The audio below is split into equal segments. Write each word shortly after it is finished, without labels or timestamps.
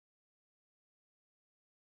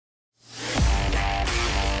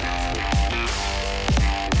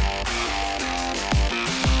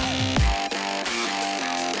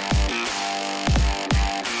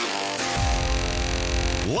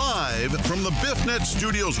BiffNet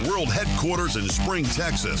Studios World Headquarters in Spring,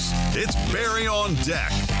 Texas, it's Barry on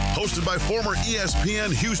Deck, hosted by former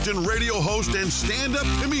ESPN Houston radio host and stand-up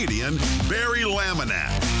comedian Barry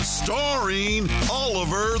Laminack, starring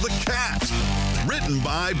Oliver the Cat. Written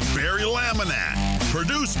by Barry Laminack,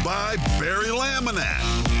 produced by Barry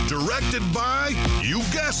Laminack, directed by, you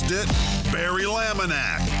guessed it, Barry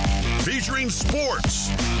Laminack, featuring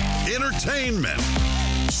sports, entertainment,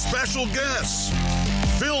 special guests,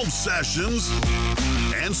 film sessions,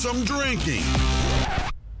 and some drinking.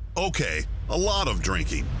 Okay, a lot of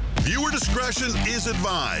drinking. Viewer discretion is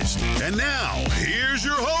advised. And now, here's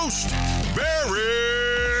your host, Barry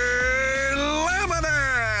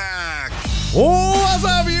Laminack. What's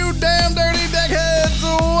up, you damn dirty deckheads?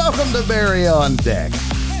 Welcome to Barry on Deck.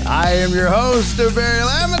 I am your host, Barry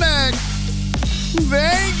Laminack.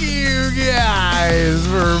 Thank you guys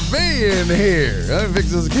for being here. Let me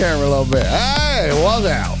fix this camera a little bit. Hey, what's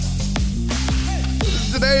out?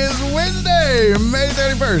 Today is Wednesday, May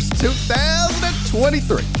 31st,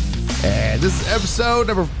 2023. And this is episode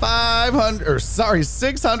number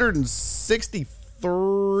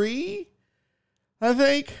 663, I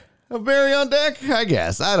think, of Barry on Deck. I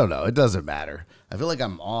guess. I don't know. It doesn't matter. I feel like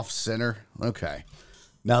I'm off center. Okay.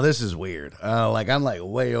 Now, this is weird. I'm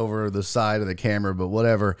way over the side of the camera, but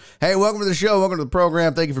whatever. Hey, welcome to the show. Welcome to the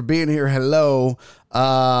program. Thank you for being here. Hello.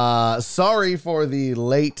 Sorry for the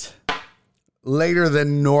later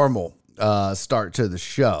than normal start to the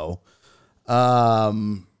show.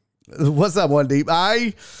 What's up, One Deep?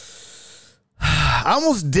 I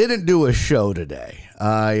almost didn't do a show today.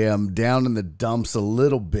 I am down in the dumps a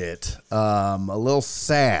little bit. A little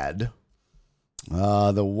sad.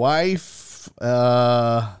 The wife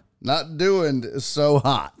not doing so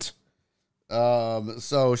hot.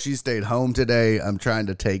 So she stayed home today. I'm trying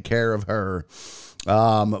to take care of her.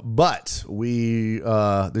 But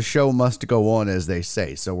the show must go on, as they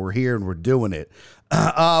say. So we're here and we're doing it.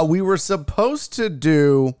 We were supposed to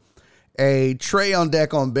do a Trey on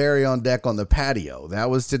Deck on Barry on Deck on the patio. That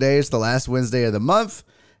was today. It's the last Wednesday of the month.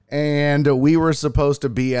 And we were supposed to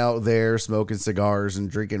be out there smoking cigars and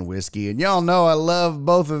drinking whiskey. And y'all know I love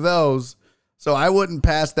both of those. So I wouldn't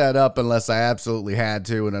pass that up unless I absolutely had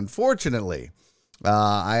to. And unfortunately,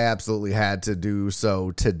 I absolutely had to do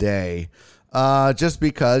so today. Just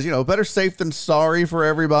because, better safe than sorry for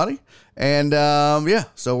everybody. And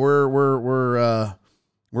so we're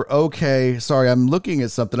okay. Sorry, I'm looking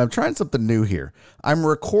at something. I'm trying something new here. I'm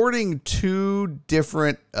recording two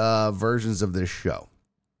different versions of this show.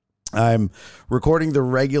 I'm recording the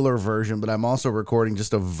regular version, but I'm also recording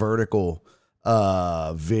just a vertical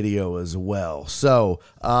video as well. So,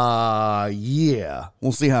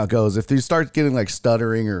 we'll see how it goes. If you start getting like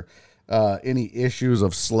stuttering or any issues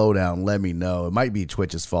of slowdown, let me know. It might be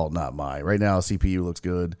Twitch's fault, not mine. Right now, CPU looks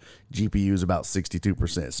good. GPU is about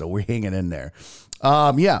 62%, so we're hanging in there. So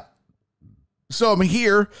I'm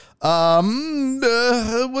here.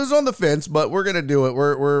 Was on the fence, but we're gonna do it.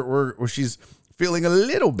 We're she's feeling a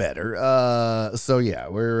little better.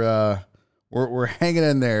 We're hanging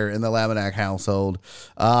in there in the Laminack household.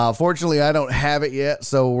 Fortunately, I don't have it yet,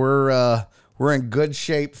 so we're in good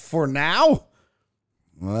shape for now.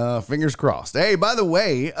 Fingers crossed. Hey, by the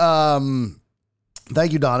way,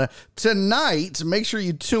 thank you, Donna. Tonight, make sure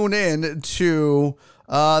you tune in to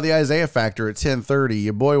the Isaiah Factor at 10:30.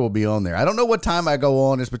 Your boy will be on there. I don't know what time I go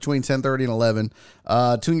on. It's between 10:30 and 11.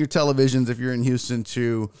 Tune your televisions if you're in Houston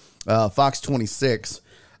to Fox 26.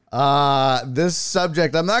 This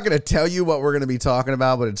subject, I'm not going to tell you what we're going to be talking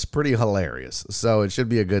about, but it's pretty hilarious. So it should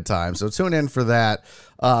be a good time. So tune in for that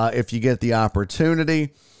if you get the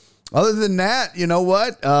opportunity. Other than that, you know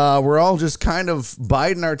what? We're all just kind of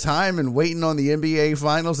biding our time and waiting on the NBA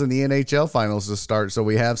finals and the NHL finals to start. So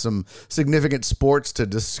we have some significant sports to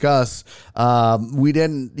discuss. We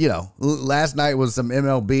didn't, last night was some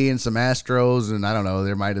MLB and some Astros. And I don't know,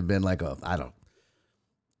 there might have been like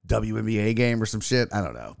WNBA game or some shit. I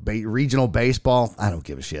don't know. Regional baseball. I don't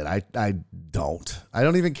give a shit. I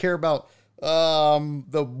don't even care about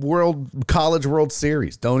the College World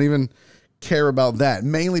Series. Don't even care about that,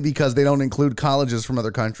 mainly because they don't include colleges from other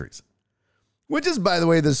countries, which is, by the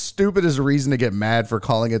way, the stupidest reason to get mad for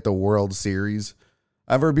calling it the World Series.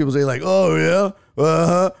 I've heard people say like, oh yeah,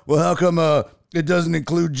 well how come it doesn't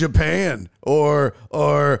include Japan or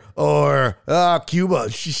Cuba?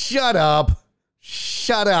 Shut up,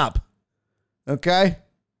 okay?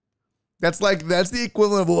 That's the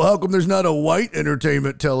equivalent of, well, how come there's not a white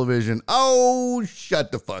entertainment television? Oh,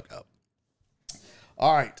 shut the fuck up.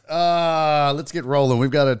 All right, let's get rolling. We've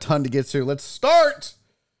got a ton to get to. Let's start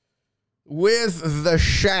with the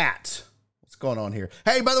chat. What's going on here?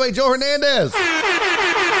 Hey, by the way, Joe Hernandez.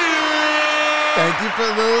 Thank you for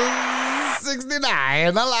the 69. I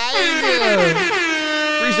like it.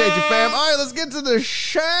 Appreciate you, fam. All right, let's get to the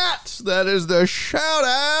chat. That is the shout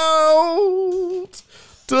out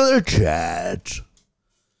to the chat.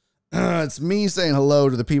 It's me saying hello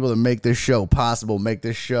to the people that make this show possible, make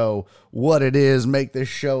this show what it is, make this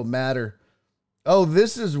show matter. Oh,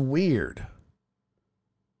 this is weird.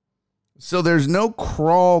 So there's no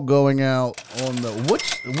crawl going out on the...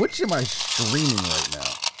 Which am I streaming right now?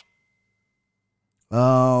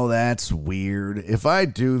 Oh, that's weird. If I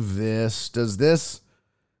do this, does this...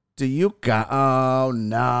 Do you got... Oh,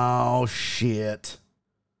 no, shit.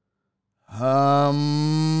 I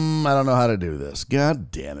don't know how to do this. God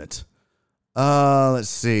damn it. Let's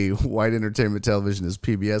see. White Entertainment Television is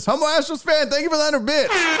PBS. Humble Astros fan, thank you for the 100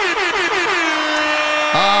 bits.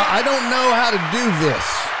 I don't know how to do this.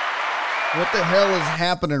 What the hell is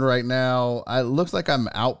happening right now? It looks like I'm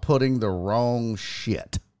outputting the wrong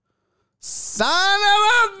shit. Son of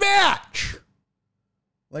a bitch!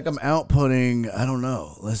 Like I'm outputting, I don't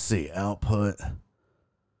know. Let's see. Output.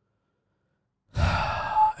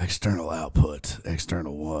 External output.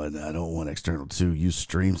 External 1. I don't want external 2. Use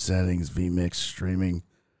stream settings. vMix streaming.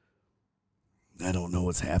 I don't know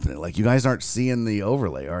what's happening. Like you guys aren't seeing the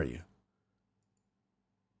overlay, are you?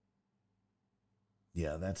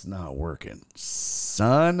 Yeah, that's not working.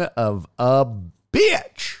 Son of a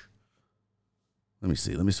bitch. Let me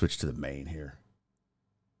see. Let me switch to the main here.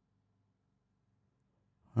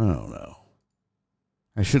 I don't know.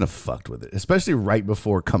 I should have fucked with it, especially right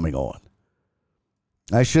before coming on.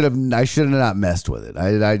 I should have not messed with it.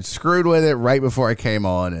 I screwed with it right before I came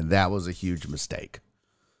on, and that was a huge mistake.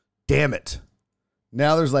 Damn it.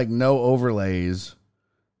 Now there's like no overlays,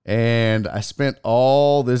 and I spent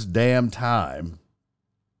all this damn time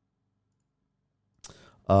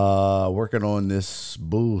working on this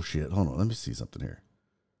bullshit. Hold on, let me see something here.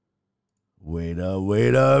 Wait a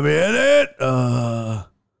minute.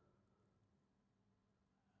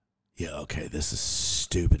 Yeah, okay, this is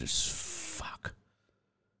stupid as fuck.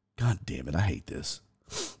 God damn it, I hate this.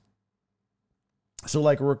 So,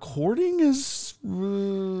 like, recording is...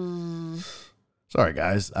 Sorry,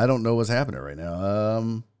 guys. I don't know what's happening right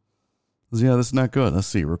now. Yeah, that's not good. Let's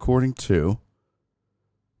see. Recording 2.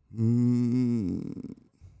 And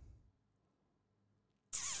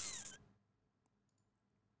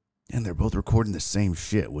they're both recording the same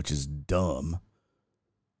shit, which is dumb.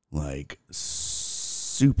 Like,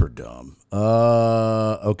 super dumb.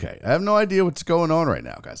 Okay. I have no idea what's going on right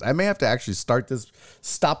now, guys. I may have to actually stop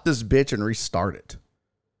this bitch and restart it.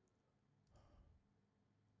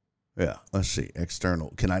 Yeah, let's see.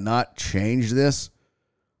 External. Can I not change this?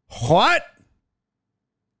 What?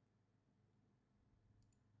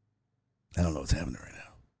 I don't know what's happening right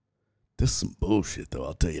now. This is some bullshit, though.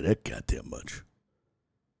 I'll tell you that goddamn much.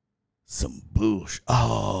 Some bullshit.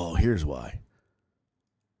 Oh, here's why.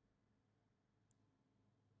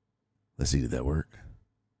 Let's see, did that work?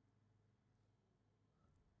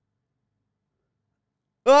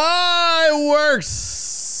 Oh, it works.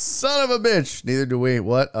 Son of a bitch. Neither do we.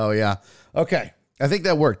 What? Oh, yeah. Okay. I think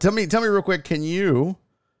that worked. Tell me real quick.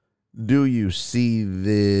 Do you see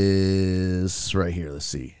this right here? Let's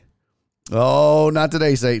see. Oh, not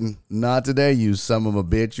today, Satan. Not today, you son of a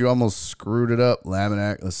bitch. You almost screwed it up,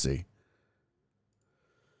 Laminac. Let's see.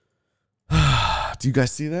 Do you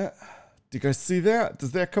guys see that?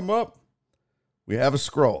 Does that come up? We have a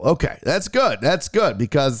scroll. Okay, that's good. That's good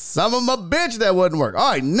because some of my bitch that wouldn't work.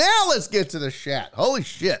 All right, now let's get to the chat. Holy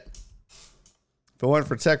shit. If it weren't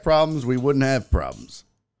for tech problems, we wouldn't have problems.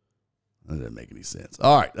 That didn't make any sense.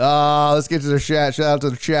 All right, let's get to the chat. Shout out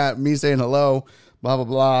to the chat. Me saying hello, blah, blah,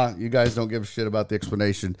 blah. You guys don't give a shit about the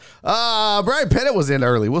explanation. Brian Pettit was in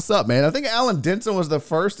early. What's up, man? I think Alan Denson was the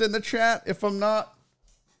first in the chat, if I'm not.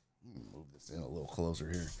 Move this in a little closer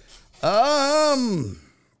here.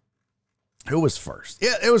 Who was first?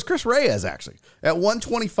 Yeah, it was Chris Reyes, actually. At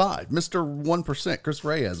 125, Mr. 1%, Chris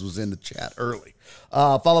Reyes was in the chat early.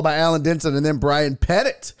 Followed by Alan Denson and then Brian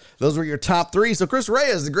Pettit. Those were your top three. So Chris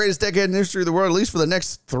Reyes, the greatest decade in the history of the world, at least for the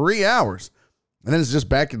next 3 hours. And then it's just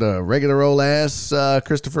back to the regular old ass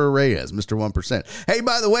Christopher Reyes, Mr. 1%. Hey,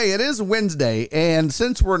 by the way, it is Wednesday. And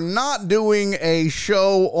since we're not doing a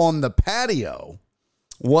show on the patio,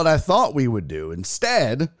 what I thought we would do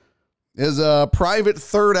instead is a private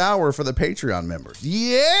third hour for the Patreon members.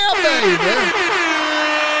 Yeah, baby.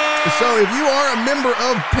 So if you are a member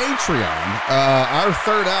of Patreon, our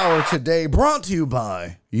third hour today brought to you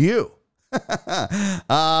by you.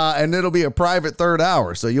 And it'll be a private third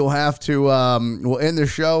hour. So you'll have to, we'll end the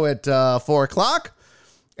show at 4 o'clock.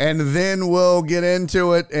 and then we'll get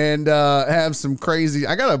into it and have some crazy.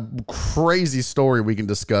 I got a crazy story we can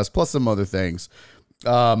discuss, plus some other things.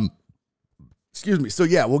 Excuse me. So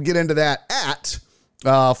yeah, we'll get into that at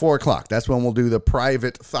 4 o'clock. That's when we'll do the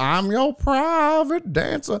private. I'm your private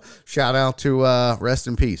dancer. Shout out to rest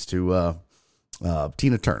in peace to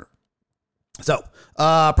Tina Turner. So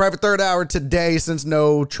private third hour today, since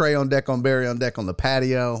no Trey on deck on Barry on deck on the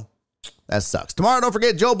patio. That sucks. Tomorrow, don't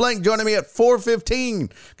forget Joe Blank joining me at 4:15.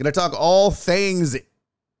 Gonna talk all things.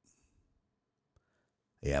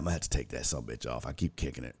 Yeah, I'm gonna have to take that sumbitch off. I keep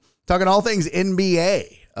kicking it. Talking all things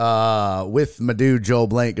NBA with my dude Joe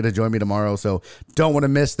Blank. Gonna join me tomorrow, so don't want to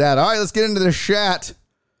miss that. All right, let's get into the chat,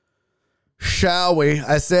 shall we?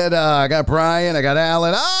 I said I got Brian, I got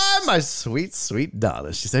Alan. My sweet, sweet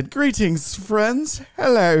Donna. She said, greetings, friends.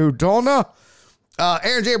 Hello, Donna.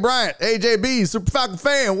 Aaron J. Bryant, AJB, Super Falcon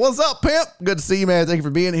fan. What's up, pimp? Good to see you, man. Thank you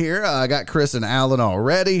for being here. I got Chris and Alan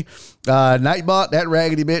already. Nightbot, that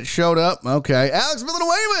raggedy bitch showed up. Okay. Alex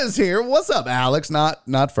Villanueva is here. What's up, Alex?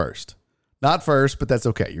 Not first. Not first, but that's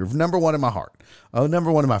okay. You're number one in my heart. Oh,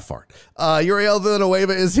 number one in my fart. Uriel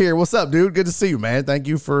Villanueva is here. What's up, dude? Good to see you, man. Thank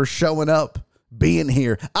you for showing up, being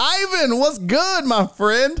here. Ivan, what's good, my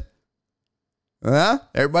friend? Huh?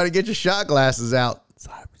 Everybody get your shot glasses out. It's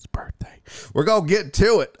Ivan's birthday. We're going to get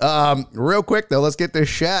to it. Real quick, though, let's get this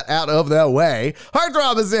chat out of the way.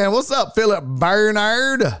 Heartthrob is in. What's up, Philip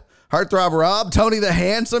Bernard? Heartthrob Rob. Tony the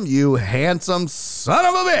Handsome. You handsome son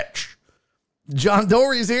of a bitch. John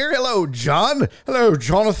Dory's here. Hello, John. Hello,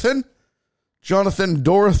 Jonathan. Jonathan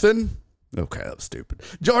Dorothan. Okay, that was stupid.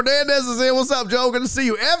 Jordandez is in. What's up, Joe? Good to see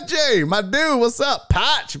you. FJ, my dude. What's up?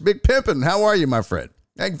 Potch, Big Pimpin'. How are you, my friend?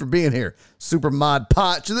 Thank you for being here. Super Mod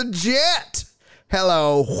Potch the Jet.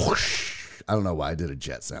 Hello. Whoosh. I don't know why I did a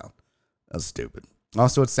jet sound. That was stupid.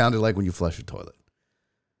 Also, it sounded like when you flush a toilet.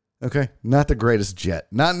 Okay. Not the greatest jet.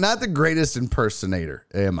 Not the greatest impersonator,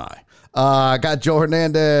 am I? Got Joe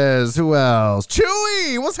Hernandez. Who else?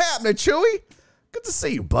 Chewy. What's happening, Chewy? Good to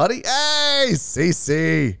see you, buddy. Hey,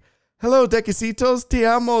 CC. Hello, Dequisitos. Te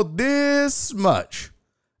amo this much.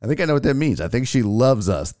 I think I know what that means. I think she loves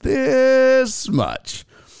us this much.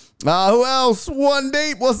 Who else? One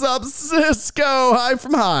Deep. What's up, Cisco? Hi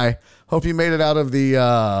from high. Hope you made it out of the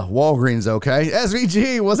Walgreens okay.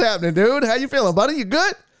 SVG, what's happening, dude? How you feeling, buddy? You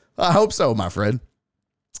good? I hope so, my friend.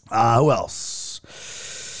 Who else?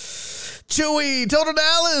 Chewy, Total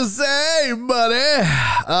Dallas. Hey, buddy.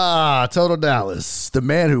 Total Dallas, the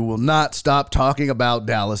man who will not stop talking about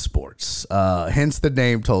Dallas sports. Hence the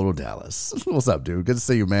name Total Dallas. What's up, dude? Good to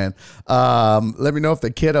see you, man. Let me know if the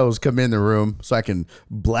kiddos come in the room so I can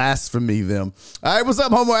blasphemy them. All right, what's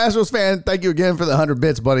up, Homo Astros fan? Thank you again for the 100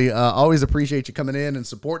 bits, buddy. Always appreciate you coming in and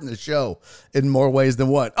supporting the show in more ways than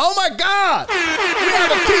one. Oh, my God. We have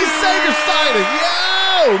a Keith Sager sighting.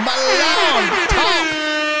 Yo, my long talk.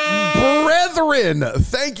 Brethren,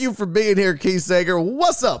 thank you for being here, Keith Sager.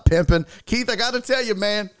 What's up, pimpin'? Keith, I got to tell you,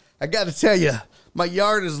 man. I got to tell you, my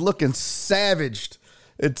yard is looking savaged.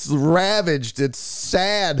 It's ravaged. It's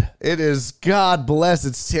sad. It is, God bless,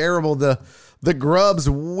 it's terrible. The grubs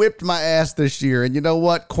whipped my ass this year. And you know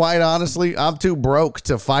what? Quite honestly, I'm too broke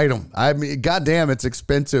to fight them. I mean, goddamn, it's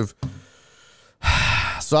expensive.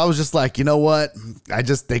 So I was just like, you know what?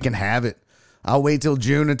 They can have it. I'll wait till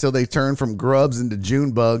June until they turn from grubs into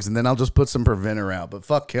June bugs, and then I'll just put some preventer out. But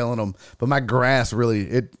fuck killing them. But my grass really,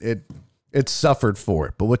 it suffered for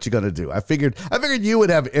it. But what you gonna do? I figured you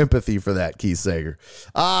would have empathy for that, Keith Sager.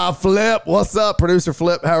 Flip, what's up, producer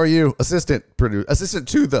Flip? How are you? Assistant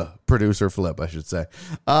to the producer Flip, I should say.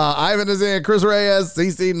 Ivan is in. Chris Reyes,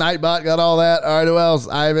 CC, Nightbot, got all that. All right, who else?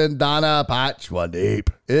 Ivan, Donna, Potch, One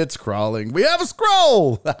Deep. It's crawling. We have a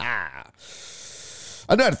scroll.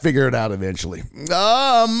 I know how to figure it out eventually.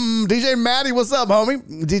 DJ Maddie, what's up,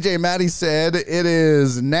 homie? DJ Maddie said it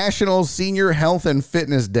is National Senior Health and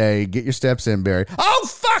Fitness Day. Get your steps in, Barry. Oh,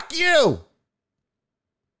 fuck you!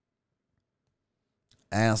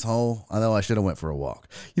 Asshole. I know I should have went for a walk.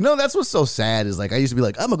 You know, that's what's so sad is like I used to be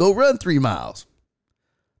like, I'm going to go run 3 miles.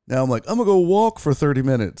 Now I'm like, I'm going to go walk for 30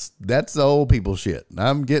 minutes. That's the old people shit.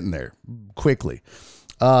 I'm getting there quickly.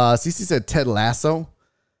 CC said Ted Lasso.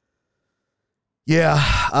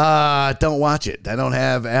 Yeah, don't watch it. I don't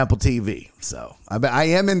have Apple TV. So I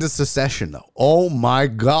am into Succession, though. Oh, my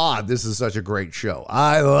God. This is such a great show.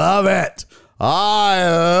 I love it.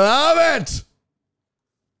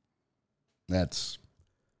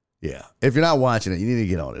 Yeah. If you're not watching it, you need to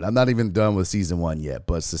get on it. I'm not even done with season 1 yet,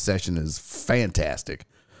 but Succession is fantastic.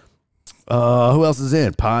 Who else is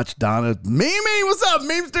in? Potch, Donna, Mimi. What's up,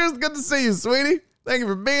 Memesters? Good to see you, sweetie. Thank you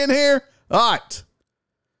for being here. All right.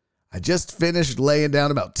 I just finished laying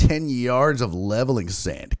down about 10 yards of leveling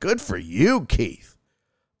sand. Good for you, Keith.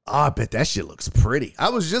 Oh, I bet that shit looks pretty. I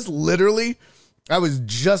was just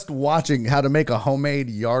watching how to make a homemade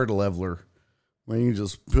yard leveler when you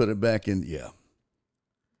just put it back in. Yeah.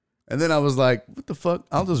 And then I was like, what the fuck?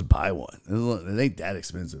 I'll just buy one. It ain't that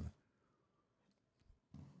expensive.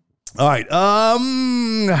 All right.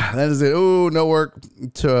 That is it. Oh, no work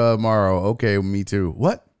tomorrow. Okay, me too.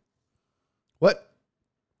 What?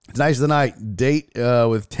 Tonight's the night. Date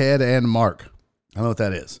with Ted and Mark. I don't know what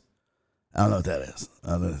that is. I don't know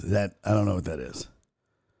what that is.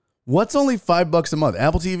 What's only $5 a month?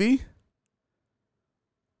 Apple TV?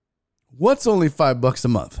 What's only $5 a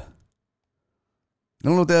month? I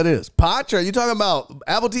don't know what that is. Potch, are you talking about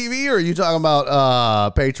Apple TV or are you talking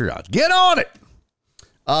about Patreon? Get on it.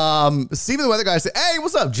 Steven the weather guy said, hey,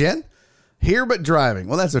 what's up, Jen? Here but driving.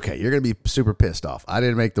 Well, that's okay. You're going to be super pissed off. I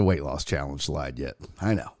didn't make the weight loss challenge slide yet.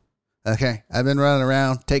 I know. Okay. I've been running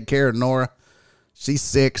around. Take care of Nora. She's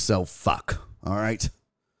sick, so fuck. All right.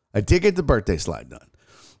 I did get the birthday slide done.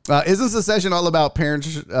 Isn't Secession all about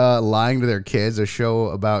parents lying to their kids? A show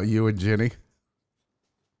about you and Jenny?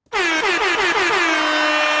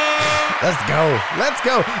 Let's go.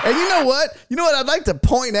 And you know what? I'd like to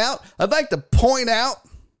point out.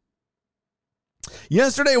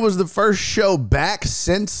 Yesterday was the first show back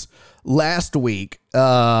since last week.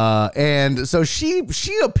 And so she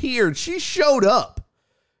appeared. She showed up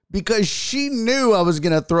because she knew I was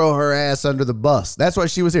going to throw her ass under the bus. That's why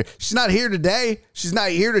she was here. She's not here today.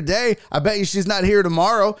 I bet you she's not here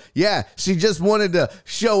tomorrow. Yeah, she just wanted to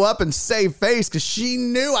show up and save face because she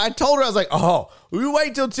knew. I told her, I was like, oh, we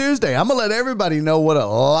wait till Tuesday. I'm going to let everybody know what a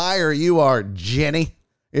liar you are, Jenny,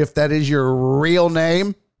 if that is your real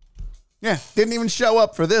name. Yeah, didn't even show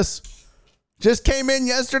up for this. Just came in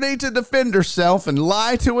yesterday to defend herself and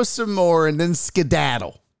lie to us some more and then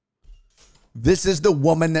skedaddle. This is the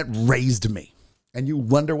woman that raised me. And you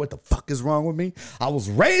wonder what the fuck is wrong with me? I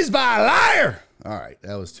was raised by a liar. All right,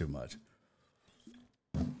 that was too much.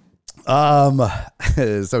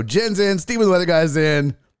 So Jen's in, Steven the weather guy's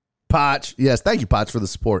in, Potch. Yes, thank you, Potch, for the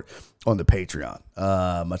support on the Patreon.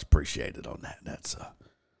 Much appreciated on that. That's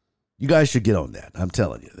you guys should get on that. I'm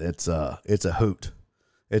telling you, it's a hoot.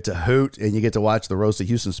 It's a hoot, and you get to watch the Roast of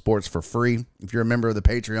Houston Sports for free if you're a member of the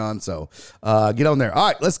Patreon. So get on there. All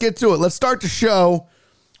right, let's get to it. Let's start the show.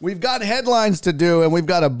 We've got headlines to do, and we've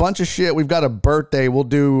got a bunch of shit. We've got a birthday. We'll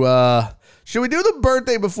do. Should we do the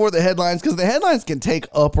birthday before the headlines? Because the headlines can take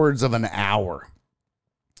upwards of an hour.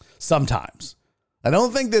 Sometimes. I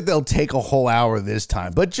don't think that they'll take a whole hour this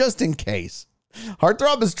time, but just in case.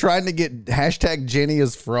 Heartthrob is trying to get hashtag Jenny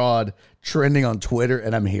is fraud trending on Twitter,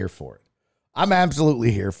 and I'm here for it. I'm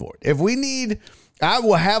absolutely here for it. If we need, I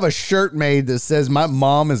will have a shirt made that says my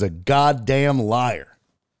mom is a goddamn liar.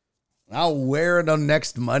 I'll wear it on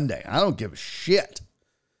next Monday. I don't give a shit.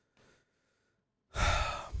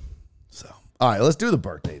 So, all right, let's do the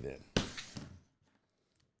birthday then.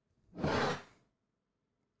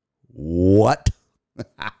 What?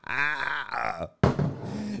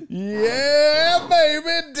 Yeah,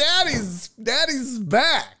 baby. Daddy's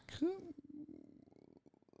back.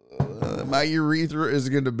 My urethra is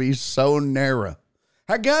going to be so narrow.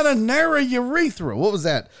 I got a narrow urethra. What was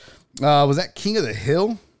that? Was that King of the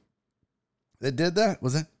Hill that did that?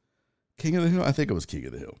 Was that King of the Hill? I think it was King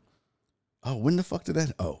of the Hill. Oh, when the fuck did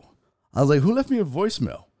that? Oh, I was like, who left me a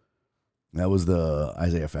voicemail? That was the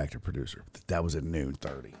Isaiah Factor producer. That was at noon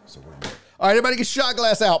 30. So we're good. All right, everybody get shot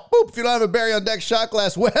glass out. Boop. If you don't have a Barry on deck shot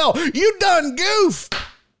glass, well, you done goofed.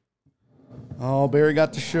 Oh, Barry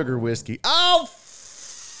got the sugar whiskey. Oh,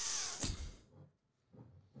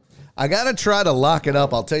 I got to try to lock it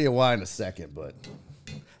up. I'll tell you why in a second, but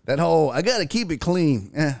that whole, I got to keep it clean.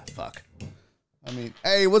 Fuck. I mean,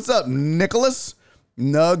 hey, what's up, Nicholas?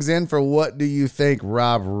 Nugs in for what do you think,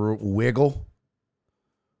 Rob Wiggle?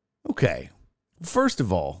 Okay. First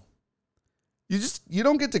of all, you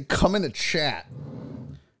don't get to come in a chat,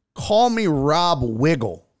 call me Rob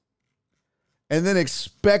Wiggle, and then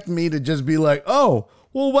expect me to just be like, oh,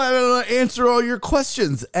 well, why don't I answer all your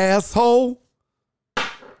questions, asshole?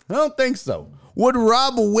 I don't think so. Would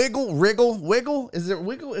Rob Wiggle? Is it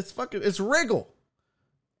Wiggle? It's Wriggle.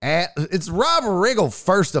 It's Rob Wriggle,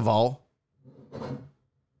 first of all.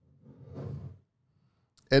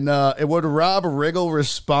 And would Rob Wriggle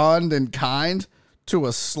respond in kind to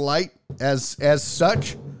a slight as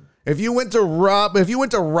such? If you went to Rob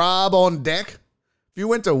on deck, if you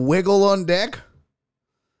went to Wiggle on deck,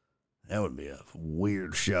 that would be a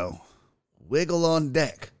weird show. Wiggle on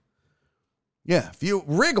deck. Yeah, if you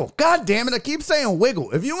wriggle. God damn it, I keep saying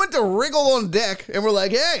wiggle. If you went to wriggle on deck and we're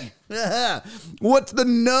like, hey, what's the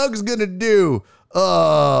Nugs gonna do?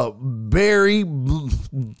 Barry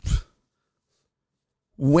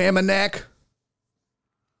Whamanek.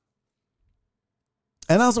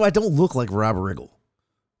 And also, I don't look like Rob Riggle.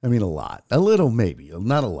 I mean, a lot. A little, maybe.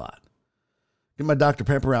 Not a lot. Get my Dr.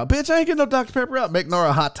 Pepper out. Bitch, I ain't getting no Dr. Pepper out. Make Nora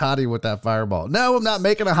a hot toddy with that fireball. No, I'm not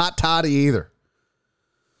making a hot toddy either.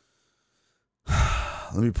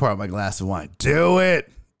 Let me pour out my glass of wine. Do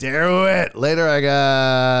it. Do it. Later, I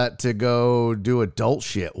got to go do adult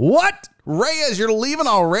shit. What? Reyes, you're leaving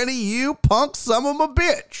already? You punk son of a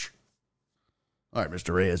bitch. All right,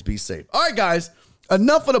 Mr. Reyes, be safe. All right, guys.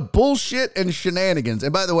 Enough of the bullshit and shenanigans.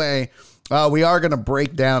 And by the way, we are going to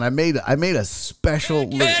break down. I made a special.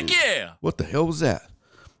 Heck yeah. What the hell was that?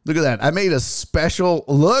 Look at that. I made a special.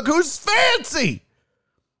 Look who's fancy.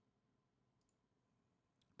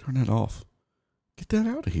 Turn that off. Get that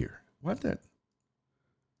out of here. What that?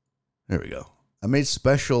 There we go. I made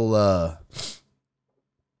special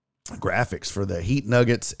graphics for the Heat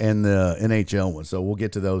Nuggets and the NHL one. So we'll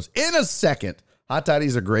get to those in a second. Hot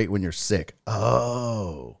toddies are great when you're sick.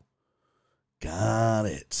 Oh, got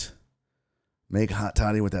it. Make hot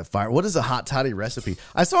toddy with that fire. What is a hot toddy recipe?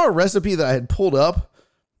 I saw a recipe that I had pulled up.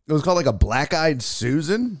 It was called like a black-eyed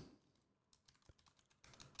Susan.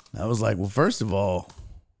 I was like, well, first of all,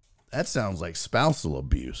 that sounds like spousal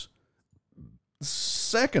abuse.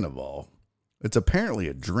 Second of all, it's apparently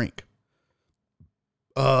a drink.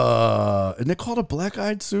 Isn't it called a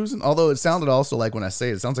black-eyed Susan? Although it sounded also like when I say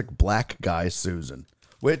it, it sounds like black guy Susan,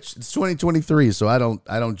 which it's 2023, so I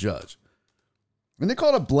don't judge. Isn't it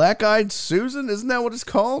called a black-eyed Susan? Isn't that what it's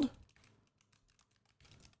called?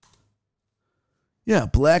 Yeah,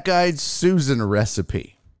 black-eyed Susan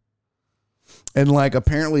recipe. And, like,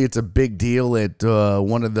 apparently it's a big deal at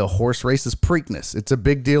one of the horse races, Preakness. It's a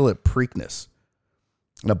big deal at Preakness.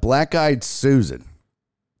 And a black-eyed Susan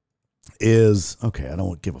is, okay, I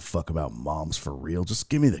don't give a fuck about moms for real. Just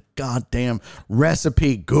give me the goddamn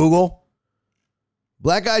recipe, Google.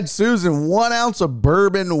 Black-eyed Susan, 1 ounce of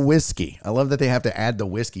bourbon whiskey. I love that they have to add the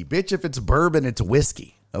whiskey. Bitch, if it's bourbon, it's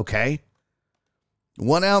whiskey, okay?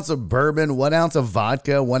 1 ounce of bourbon, 1 ounce of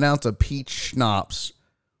vodka, 1 ounce of peach schnapps,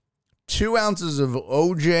 2 ounces of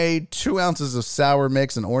OJ, 2 ounces of sour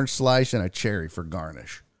mix, an orange slice, and a cherry for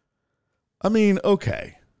garnish. I mean,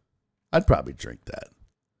 okay. I'd probably drink that.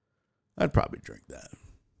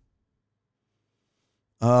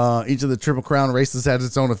 Each of the Triple Crown races has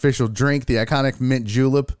its own official drink. The iconic mint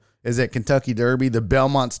julep is at Kentucky Derby. The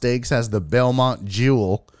Belmont Stakes has the Belmont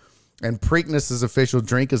Jewel. And Preakness' official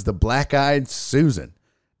drink is the Black-Eyed Susan,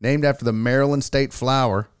 named after the Maryland state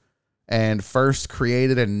flower and first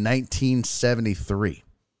created in 1973.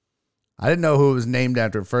 I didn't know who it was named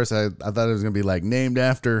after at first. I thought it was going to be like named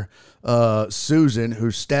after Susan,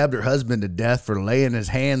 who stabbed her husband to death for laying his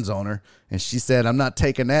hands on her. And she said, I'm not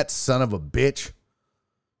taking that son of a bitch.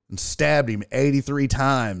 And stabbed him 83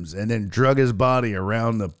 times and then drug his body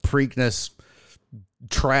around the Preakness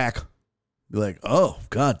track. You're like, oh,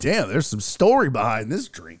 god damn, there's some story behind this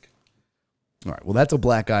drink. All right, well, that's a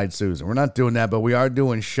black-eyed Susan. We're not doing that, but we are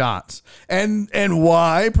doing shots. And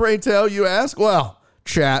why, pray tell, you ask? Well,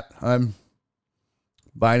 chat, I'm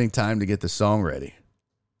biding time to get the song ready.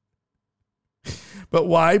 But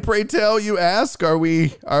why, pray tell, you ask? Are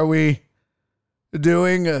we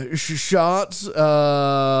doing shots?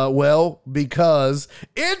 Well, because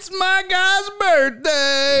it's my guy's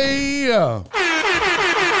birthday.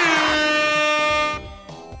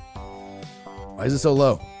 Why is it so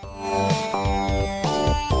low?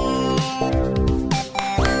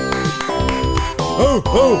 I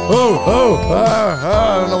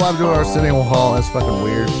don't know why I'm doing Arsenio Hall. That's fucking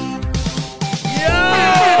weird. Yo!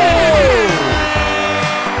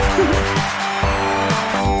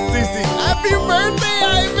 Cece, happy birthday,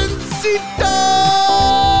 Ivancito!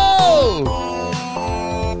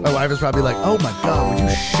 My wife is probably like, oh my God, would you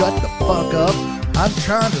shut the fuck up? I'm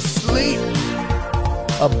trying to sleep.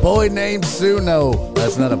 A boy named Sue? No,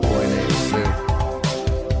 that's not a boy named Sue.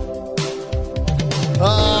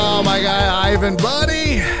 Oh my God, Ivan,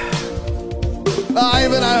 buddy.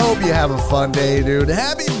 Ivan, I hope you have a fun day, dude.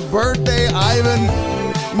 Happy birthday, Ivan.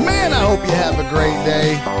 Man, I hope you have a great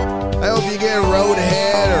day. I hope you get a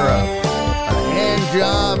roadhead or a hand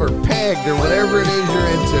job or pegged or whatever it is you're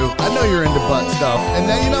into. I know you're into butt stuff. And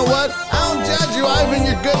now, you know what? I don't judge you, Ivan.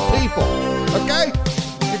 You're good people. Okay?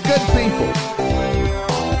 You're good people.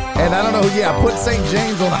 And I don't know, yeah, put St.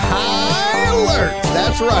 James on high alert.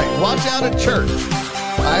 That's right. Watch out at church.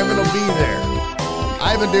 Ivan will be there.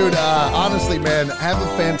 Ivan, dude, honestly, man, have a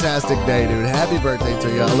fantastic day, dude. Happy birthday to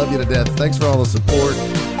you. I love you to death. Thanks for all the support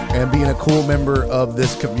and being a cool member of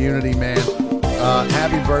this community, man.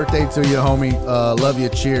 Happy birthday to you, homie. Love you.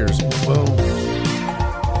 Cheers. Boom.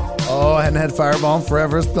 Oh, I hadn't had Fireball in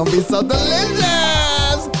forever. It's going to be so delicious.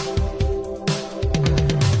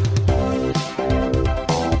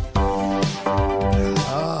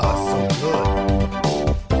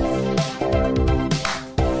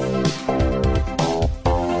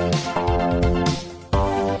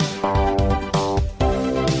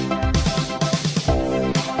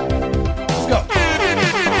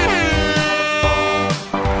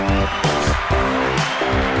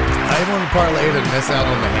 Parlay to miss out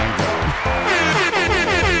on the hand job.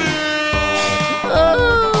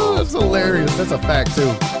 Oh, that's hilarious. That's a fact too.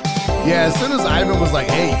 Yeah, as soon as Ivan was like,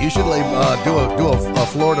 "Hey, you should like do a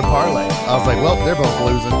Florida parlay," I was like, "Well, they're both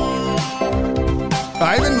losing."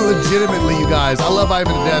 Ivan, legitimately, you guys, I love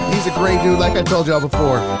Ivan to death. He's a great dude, like I told y'all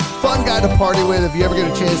before. Fun guy to party with. If you ever get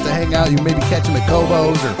a chance to hang out, you maybe catch him at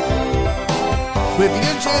Kobo's or. But if you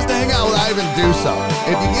get a chance to hang out with Ivan, do so.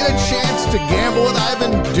 If you get a chance to gamble with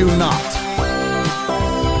Ivan, do not.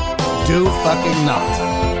 Do fucking not.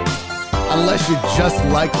 Unless you just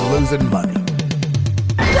like losing money.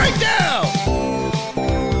 Right now!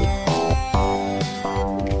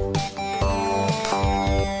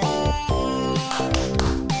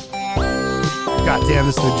 God damn,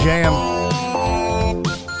 this is the jam.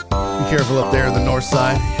 Be careful up there on the north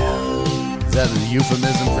side. Is that a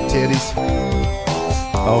euphemism for titties?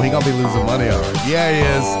 Oh, he gonna be losing money already. Yeah, he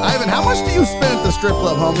is. Ivan, how much do you spend at the strip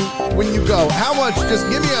club, homie? When you go, how much? Just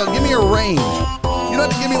give me a range. You don't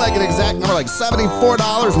have to give me like an exact number, like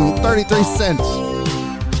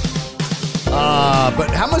 $74.33.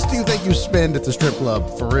 But how much do you think you spend at the strip club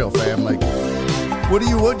for real, fam? Like, what do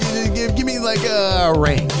you give? Give me like a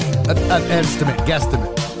range, an estimate,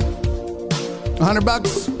 guesstimate.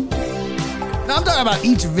 $100? No, I'm talking about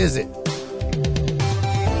each visit.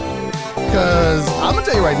 Because I'm going to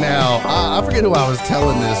tell you right now, I forget who I was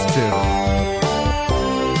telling this to.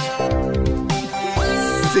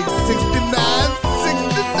 669. I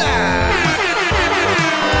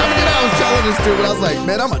forget who I was telling this to, but I was like,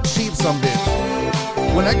 man, I'm a cheap sumbitch.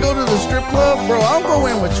 When I go to the strip club, bro, I'll go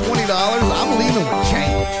in with $20. I'm leaving with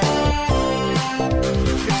change.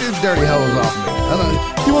 Get these dirty hoes off me.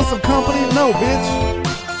 You want some company? No, bitch.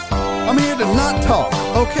 I'm here to not talk,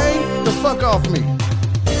 okay? The fuck off me.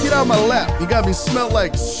 Get out of my lap. You got me smell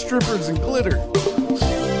like strippers and glitter.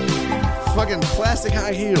 Fucking plastic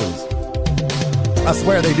high heels. I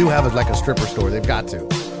swear they do have it like a stripper store. They've got to.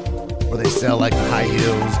 Where they sell like the high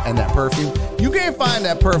heels and that perfume. You can't find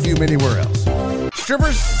that perfume anywhere else.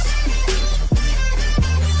 Strippers.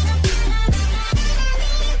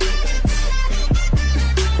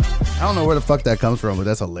 I don't know where the fuck that comes from, but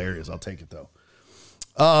that's hilarious. I'll take it though.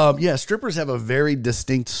 Yeah, strippers have a very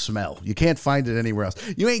distinct smell. You can't find it anywhere else.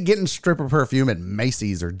 You ain't getting stripper perfume at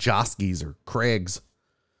Macy's or Josky's or Craig's.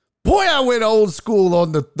 Boy, I went old school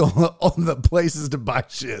on the places to buy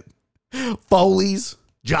shit. Foley's,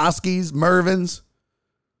 Josky's, Mervin's.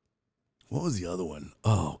 What was the other one?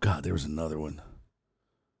 Oh God, there was another one.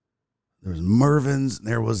 There was Mervin's.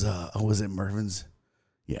 There was was it Mervin's?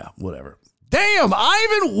 Yeah, whatever. Damn,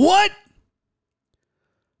 Ivan, what?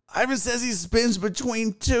 Ivan says he spends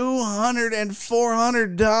between $200 and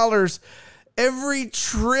 $400 every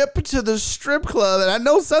trip to the strip club. And I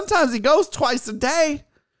know sometimes he goes twice a day.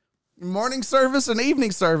 Morning service and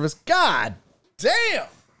evening service. God damn.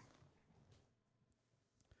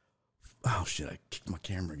 Oh, shit. I kicked my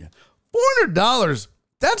camera again. $400.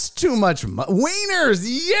 That's too much money. Wieners.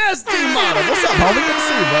 Yes, D-Model. What's up, homie? Good to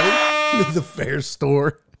see you, buddy. The fair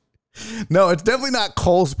store. No, it's definitely not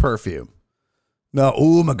Kohl's perfume. No,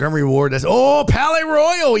 Montgomery Ward. Palais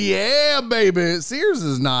Royal. Yeah, baby. Sears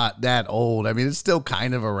is not that old. I mean, it's still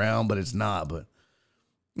kind of around, but it's not. But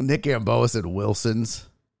Nick Gamboa said Wilson's.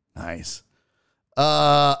 Nice.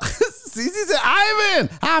 Cece said, Ivan,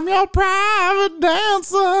 I'm your private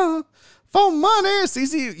dancer for money.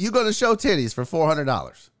 Cece, you going to show titties for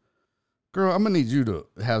 $400. Girl, I'm going to need you to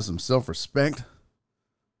have some self-respect.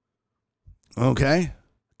 Okay.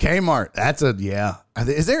 Kmart. Yeah.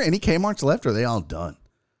 Is there any Kmarts left or are they all done?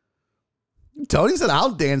 Tony said,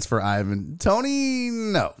 I'll dance for Ivan. Tony,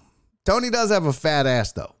 no. Tony does have a fat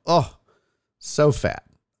ass, though. Oh, so fat.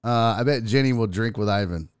 I bet Jenny will drink with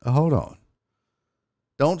Ivan. Hold on.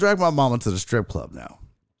 Don't drag my mama to the strip club now.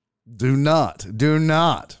 Do not. Do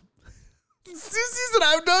not. Sissy said,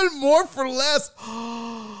 I've done more for less.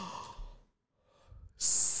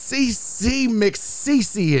 CC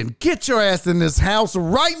McCeecian, get your ass in this house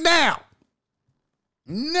right now.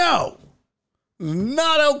 No.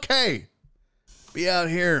 Not okay. Be out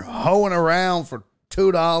here hoeing around for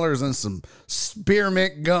 $2 and some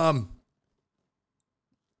spearmint gum.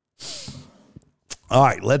 All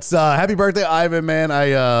right, let's happy birthday, Ivan, man. I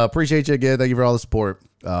appreciate you again. Thank you for all the support.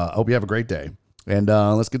 Hope you have a great day. And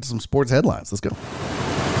let's get to some sports headlines. Let's go.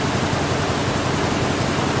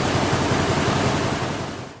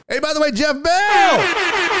 Hey, by the way, Jeff Bell.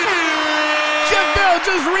 Jeff Bell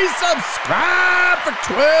just resubscribed for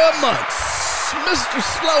 12 months. Mr.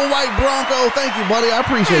 Slow White Bronco, thank you, buddy. I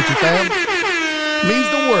appreciate you, fam. Means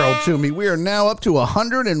the world to me. We are now up to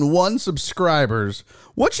 101 subscribers.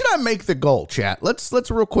 What should I make the goal, chat? Let's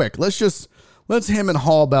real quick. Let's hem and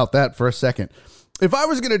haw about that for a second. If I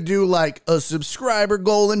was going to do like a subscriber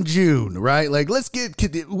goal in June, right? Like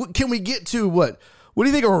can we get to what do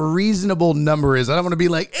you think a reasonable number is? I don't want to be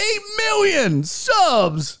like 8 million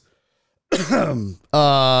subs. I'm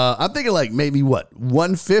thinking like maybe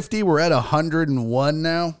 150. We're at 101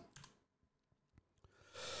 now.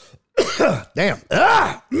 Damn.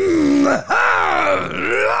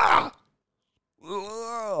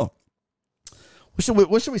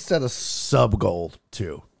 What should we set a sub goal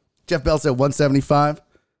to? Jeff Bell said 175.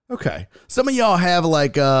 Okay. Some of y'all have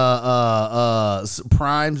like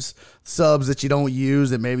Primes subs that you don't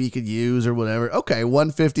use that maybe you could use or whatever. Okay,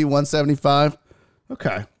 150, 175.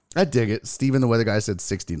 Okay. I dig it. Steven the weather guy said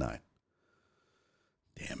 69.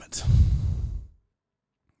 Damn it.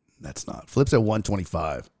 That's not. Flips at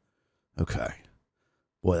 125. Okay.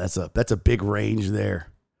 Boy, that's a big range there.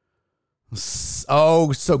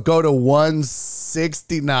 Oh, so go to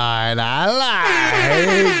 169. I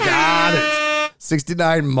like. Got it.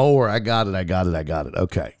 69 more. I got it.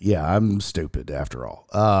 Okay. Yeah, I'm stupid after all.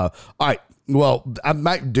 All right. Well, I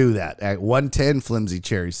might do that. At 110, Flimsy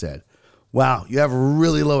Cherry said. Wow, you have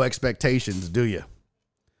really low expectations, do you?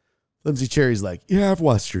 Flimsy Cherry's like, yeah, I've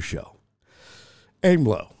watched your show. Aim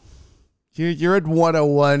low. You're at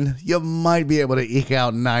 101. You might be able to eke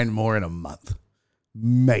out 9 more in a month.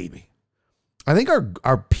 Maybe. I think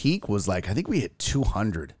our peak was like, I think we hit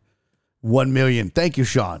 200. 1 million. Thank you,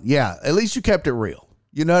 Sean. Yeah, at least you kept it real.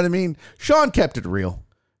 You know what I mean? Sean kept it real.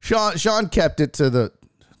 Sean kept it to the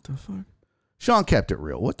fuck? Sean kept it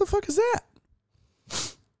real. What the fuck is that?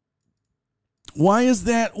 Why is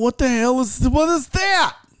that? What the hell what is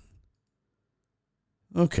that?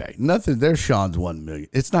 Okay, nothing. There's Sean's 1 million.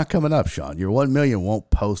 It's not coming up, Sean. Your 1 million won't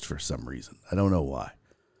post for some reason. I don't know why.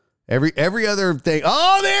 Every other thing.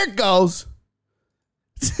 Oh, there it goes.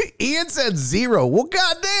 Ian said 0. Well,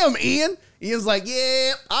 goddamn, Ian. Ian's like,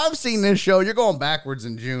 yeah, I've seen this show. You're going backwards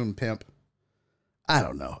in June, pimp. I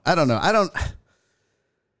don't know.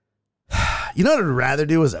 You know what I'd rather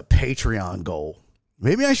do is a Patreon goal.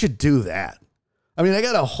 Maybe I should do that. I mean, I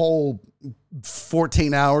got a whole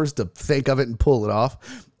 14 hours to think of it and pull it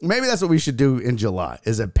off. Maybe that's what we should do in July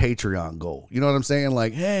is a Patreon goal. You know what I'm saying?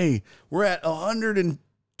 Like, hey, we're at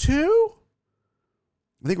 102.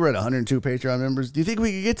 I think we're at 102 Patreon members. Do you think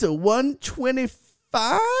we could get to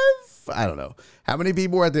 125? I don't know. How many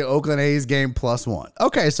people were at the Oakland A's game +1?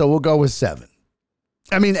 Okay, so we'll go with 8.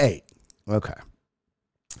 Okay.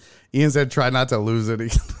 Ian said, try not to lose it.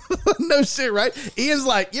 No shit, right? Ian's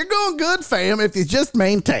like, you're going good, fam, if you just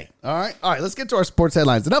maintain. All right, let's get to our sports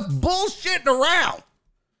headlines. Enough bullshitting around.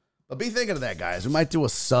 But be thinking of that, guys. We might do a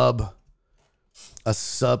sub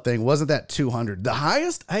thing. Wasn't that 200? The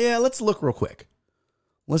highest? Yeah, let's look real quick.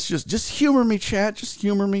 Let's just humor me, chat. Just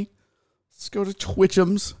humor me. Let's go to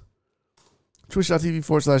Twitch'ems.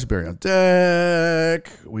 Twitch.tv/Barry on Deck.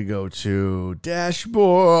 We go to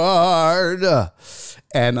dashboard.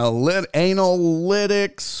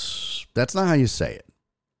 Analytics. That's not how you say it.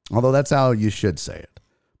 Although that's how you should say it.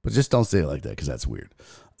 But just don't say it like that because that's weird.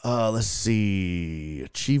 Let's see.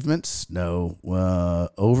 Achievements. No.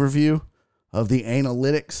 Overview of the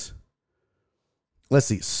analytics. Let's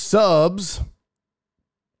see. Subs.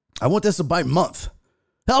 I want this by month.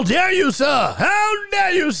 How dare you, sir? How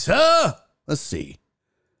dare you, sir? Let's see.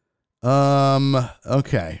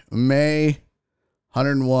 Okay. May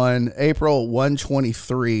 101. April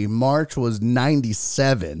 123. March was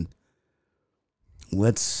 97.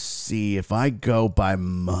 Let's see if I go by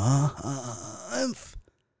month.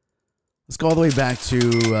 Let's go all the way back to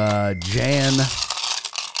Jan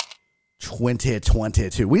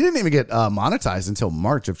 2022. We didn't even get monetized until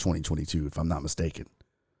March of 2022, if I'm not mistaken.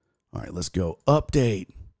 All right, let's go. Update.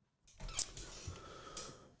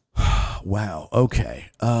 Wow. Okay.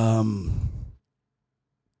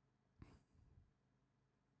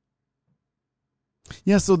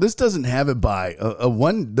 Yeah, so this doesn't have it by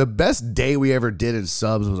the best day we ever did in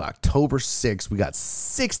subs was October 6th. We got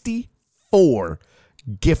 64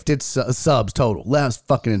 gifted subs total. That's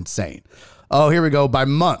fucking insane. Oh, here we go. By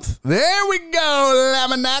month. There we go,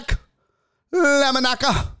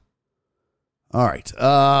 Lamanaka. All right.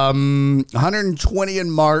 120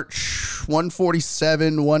 in March,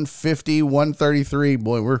 147, 150, 133.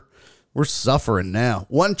 Boy, we're suffering now.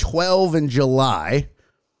 112 in July.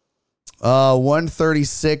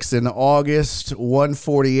 136 in August,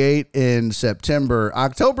 148 in September.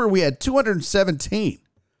 October, we had 217.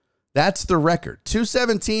 That's the record.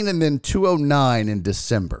 217 and then 209 in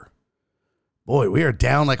December. Boy, we are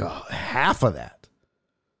down like a half of that.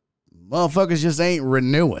 Motherfuckers just ain't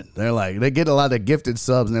renewing. They're like, they get a lot of gifted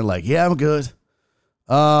subs and they're like, yeah, I'm good.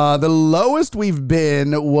 The lowest we've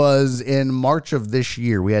been was in March of this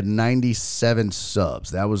year. We had 97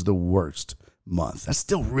 subs. That was the worst month. That's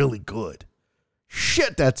still really good.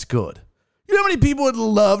 Shit, that's good. You know how many people would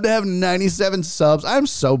love to have 97 subs? I'm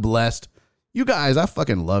so blessed. You guys, I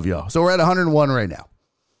fucking love y'all. So we're at 101 right now.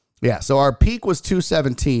 Yeah, so our peak was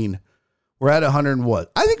 217. We're at 101.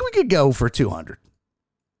 I think we could go for 200.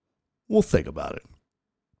 We'll think about it.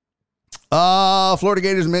 Florida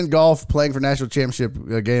Gators men golf playing for national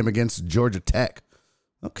championship game against Georgia Tech.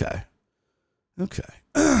 Okay.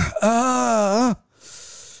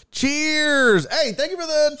 Cheers. Hey, thank you for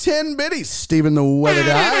the 10 biddies, Steven the weather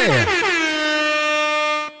guy.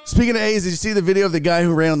 Speaking of A's, did you see the video of the guy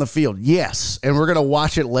who ran on the field? Yes, and we're going to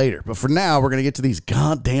watch it later. But for now, we're going to get to these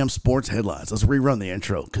goddamn sports headlines. Let's rerun the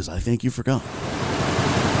intro because I think you forgot.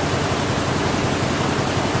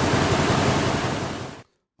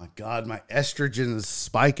 My God, my estrogen is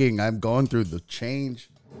spiking. I'm going through the change.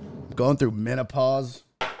 I'm going through menopause.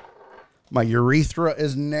 My urethra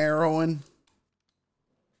is narrowing.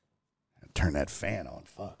 Turn that fan on.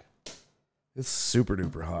 Fuck. It's super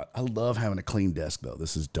duper hot. I love having a clean desk, though.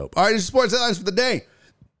 This is dope. All right, it's sports headlines for the day.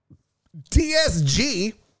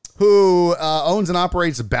 TSG, who owns and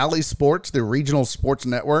operates Bally Sports, the regional sports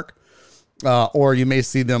network, or you may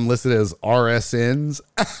see them listed as RSNs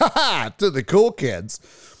to the cool kids.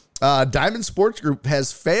 Diamond Sports Group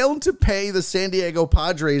has failed to pay the San Diego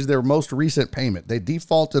Padres their most recent payment. They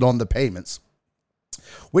defaulted on the payments,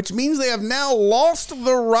 which means they have now lost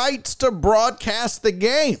the rights to broadcast the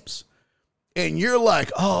games. And you're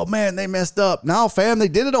like, oh, man, they messed up. No, fam, they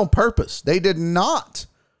did it on purpose. They did not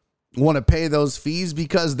want to pay those fees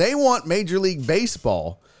because they want Major League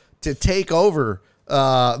Baseball to take over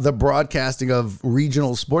the broadcasting of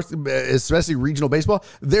regional sports, especially regional baseball.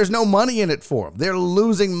 There's no money in it for them. They're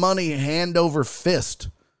losing money hand over fist.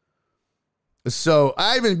 So,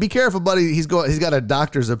 Ivan, be careful, buddy. He's got a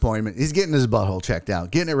doctor's appointment. He's getting his butthole checked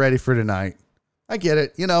out, getting it ready for tonight. I get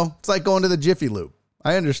it. You know, it's like going to the Jiffy Lube.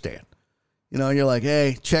 I understand. You know, you're like,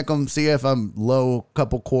 hey, check them, see if I'm low, a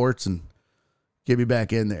couple quarts, and get me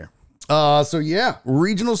back in there. So, yeah,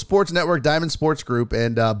 Regional Sports Network, Diamond Sports Group,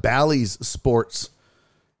 and Bally's Sports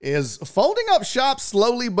is folding up shop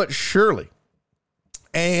slowly but surely.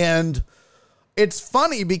 And it's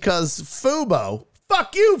funny because Fubo,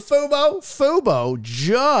 fuck you, Fubo. Fubo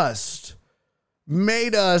just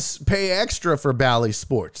made us pay extra for Bally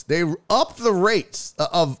Sports. They upped the rates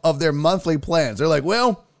of their monthly plans. They're like,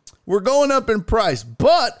 well, we're going up in price,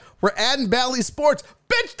 but we're adding Bally Sports.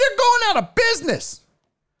 Bitch, they're going out of business.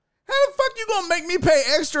 How the fuck you gonna make me pay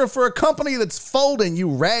extra for a company that's folding, you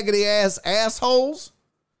raggedy ass assholes?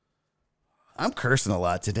 I'm cursing a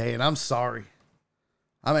lot today, and I'm sorry.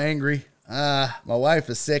 I'm angry. My wife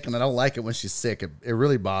is sick, and I don't like it when she's sick. It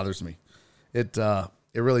really bothers me. It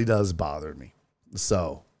really does bother me.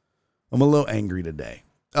 So I'm a little angry today.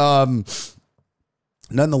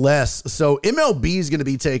 Nonetheless, so MLB is going to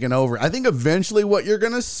be taken over. I think eventually what you're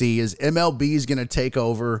going to see is MLB is going to take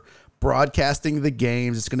over broadcasting the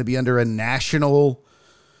games. It's going to be under a national,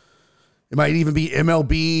 it might even be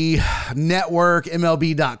MLB Network,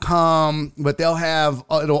 MLB.com, but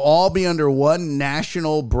it'll all be under one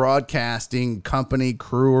national broadcasting company,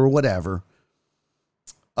 crew, or whatever.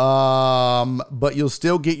 But you'll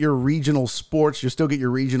still get your regional sports. You'll still get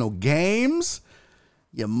your regional games.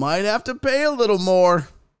 You might have to pay a little more.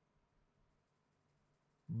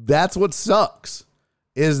 That's what sucks,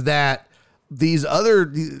 is that these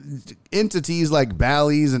other entities like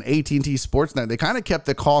Bally's and AT&T Sportsnet, they kind of kept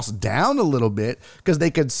the cost down a little bit because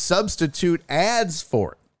they could substitute ads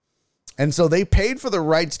for it. And so they paid for the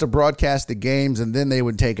rights to broadcast the games, and then they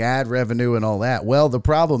would take ad revenue and all that. Well, the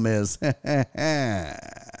problem is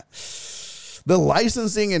the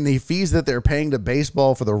licensing and the fees that they're paying to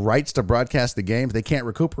baseball for the rights to broadcast the games, they can't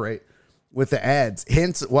recuperate with the ads.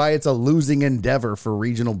 Hence why it's a losing endeavor for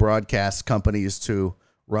regional broadcast companies to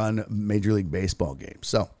run Major League Baseball games.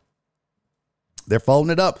 So they're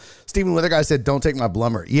folding it up. Stephen Witherguy said, don't take my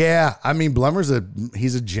Blummer. Yeah, I mean, Blummer's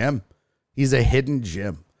he's a gem. He's a hidden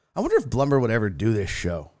gem. I wonder if Blummer would ever do this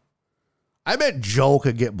show. I bet Joel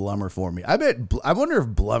could get Blummer for me. I wonder if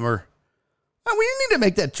Blummer. We need to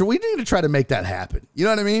make that. We need to try to make that happen. You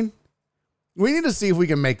know what I mean? We need to see if we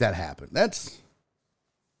can make that happen.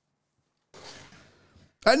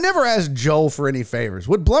 I never asked Joel for any favors.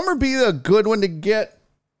 Would Blummer be a good one to get?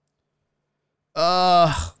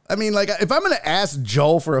 I mean, like, if I'm going to ask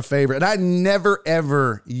Joel for a favor, and I never,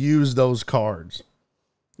 ever use those cards.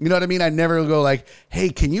 You know what I mean? I never go like, hey,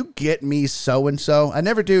 can you get me so-and-so? I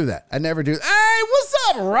never do that. Hey, what's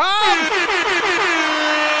up, Rob?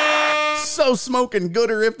 So smoking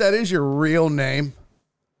gooder, if that is your real name.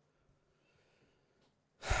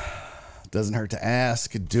 Doesn't hurt to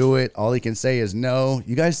ask. Do it. All he can say is no.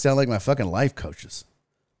 You guys sound like my fucking life coaches.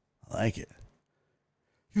 I like it.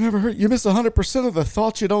 You never heard. You miss 100% of the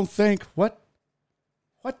thoughts you don't think. What?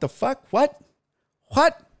 What the fuck? What?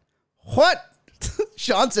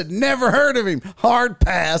 Sean said, never heard of him. Hard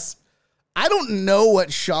pass. I don't know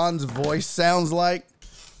what Sean's voice sounds like.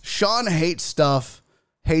 Sean hates stuff,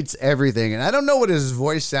 hates everything, and I don't know what his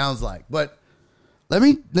voice sounds like. But let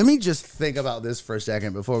me just think about this for a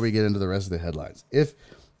second before we get into the rest of the headlines. If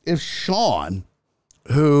Sean,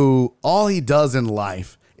 who all he does in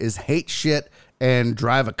life is hate shit and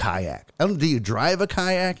drive a kayak. Do you drive a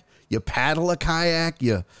kayak? You paddle a kayak?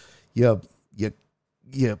 You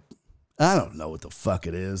I don't know what the fuck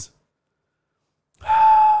it is.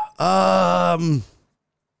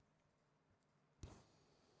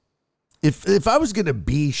 If I was gonna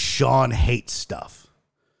be Sean hates stuff,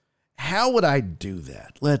 how would I do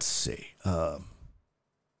that? Let's see. I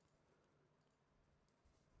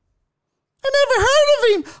never heard of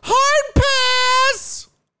him. Hard pass.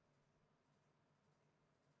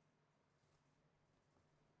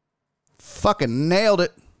 Fucking nailed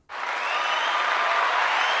it.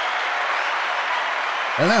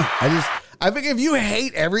 I don't know. I think if you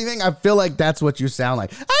hate everything, I feel like that's what you sound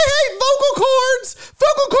like. I hate vocal cords.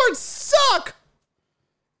 Vocal cords suck.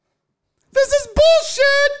 This is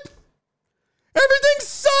bullshit. Everything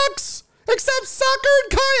sucks except soccer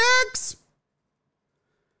and kayaks.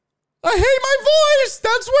 I hate my voice.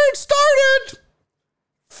 That's where it started.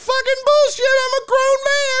 Fucking bullshit. I'm a grown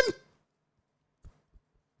man.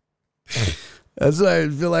 That's what I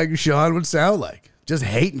feel like Sean would sound like. Just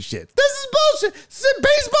hating shit. This is bullshit.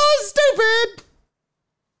 Baseball is stupid.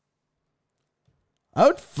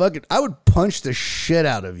 I would punch the shit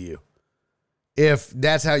out of you if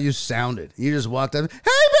that's how you sounded. You just walked up. Hey,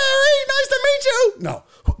 Barry, nice to meet you. No,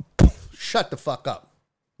 shut the fuck up.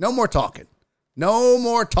 No more talking.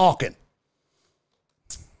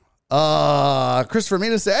 Christopher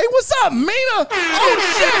Mina said, hey, what's up, Mina? Oh,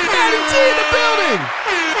 shit, Maddie T in the building.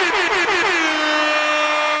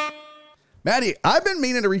 Maddie, I've been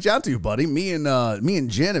meaning to reach out to you, buddy. Me and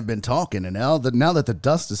Jen have been talking, and now that the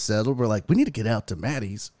dust is settled, we're like, we need to get out to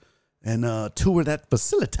Maddie's and tour that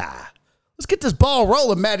facility. Let's get this ball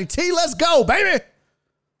rolling, Maddie T. Let's go, baby.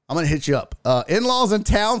 I'm going to hit you up. In-laws in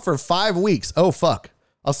town for 5 weeks. Oh, fuck.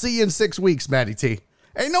 I'll see you in 6 weeks, Maddie T.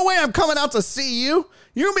 Ain't no way I'm coming out to see you.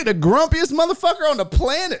 You're going to be the grumpiest motherfucker on the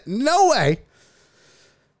planet. No way.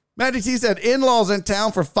 Maddie T said, in-laws in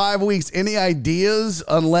town for 5 weeks. Any ideas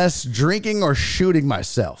unless drinking or shooting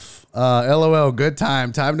myself? LOL, good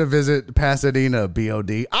time. Time to visit Pasadena,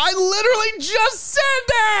 BOD. I literally just said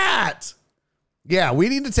that. Yeah, we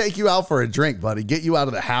need to take you out for a drink, buddy. Get you out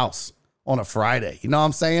of the house on a Friday. You know what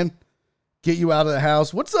I'm saying? Get you out of the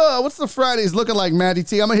house. What's the Fridays looking like, Maddie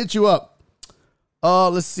T? I'm going to hit you up.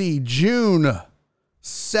 Let's see. June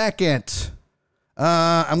 2nd.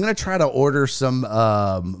 I'm going to try to order some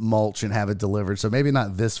mulch and have it delivered. So maybe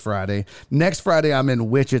not this Friday. Next Friday, I'm in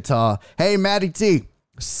Wichita. Hey, Maddie T,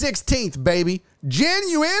 16th, baby. Jen,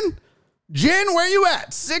 you in? Jen, where you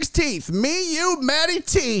at? 16th. Me, you, Maddie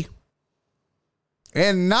T.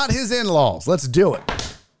 And not his in-laws. Let's do it.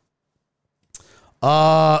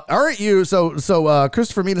 Aren't you? So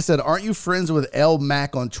Christopher Mina said, aren't you friends with L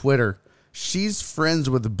Mac on Twitter? She's friends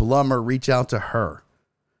with Blummer. Reach out to her.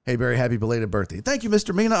 Hey, Barry, happy belated birthday. Thank you,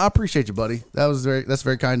 Mr. Mina. I appreciate you, buddy. That's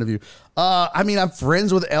very kind of you. I mean, I'm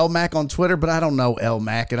friends with L Mac on Twitter, but I don't know L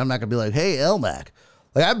Mac, and I'm not gonna be like, hey, L Mac.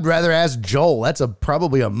 Like, I'd rather ask Joel. That's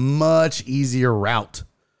probably a much easier route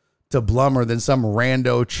to Blummer than some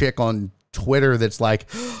rando chick on Twitter that's like,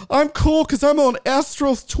 I'm cool because I'm on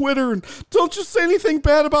Astros Twitter, and don't you say anything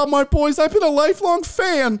bad about my boys. I've been a lifelong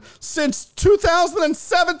fan since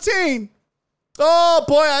 2017. Oh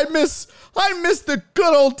boy, I miss the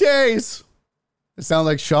good old days. It sounds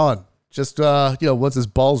like Sean. Just once his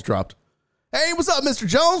balls dropped. Hey, what's up, Mr.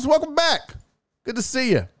 Jones? Welcome back. Good to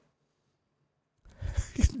see you.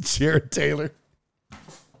 Jared Taylor.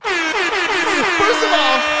 First of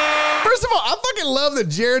all, fucking love that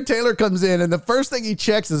Jared Taylor comes in and the first thing he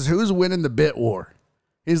checks is who's winning the bit war.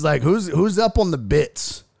 He's like, who's up on the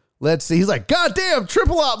bits? Let's see. He's like, God damn,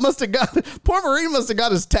 Triple Op poor Marine must have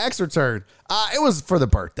got his tax return. It was for the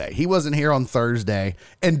birthday. He wasn't here on Thursday.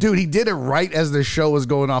 And dude, he did it right as the show was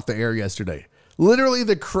going off the air yesterday. Literally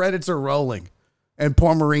the credits are rolling and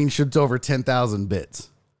poor Marine shipped over 10,000 bits.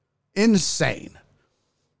 Insane.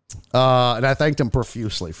 And I thanked him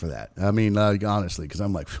profusely for that. I mean, honestly, because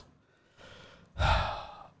I'm like,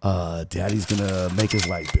 Daddy's going to make his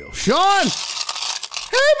light bill. Sean!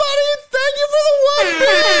 Hey, buddy, thank you for the 1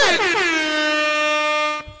 bit.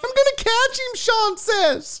 I'm going to catch him, Sean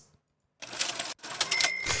says.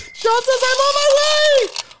 Sean says I'm on my way.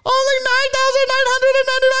 Only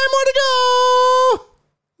 9,999 more to go.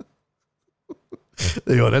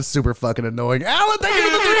 Yo, that's super fucking annoying. Alan, thank you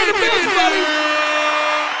for the 300 bits, buddy.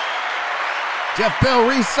 Jeff Bell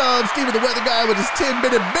resub. Steven the Weather Guy with his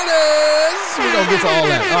 10-minute business. We're going to get to all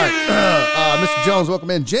that. All right. Mr. Jones,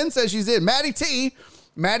 welcome in. Jen says she's in. Maddie T,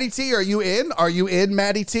 are you in? Are you in,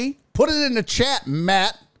 Maddie T? Put it in the chat,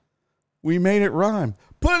 Matt. We made it rhyme.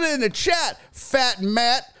 Put it in the chat, Fat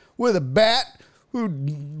Matt with a bat who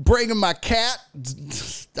bringing my cat.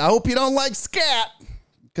 I hope you don't like scat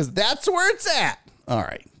because that's where it's at. All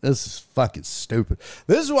right. This is fucking stupid.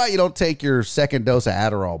 This is why you don't take your second dose of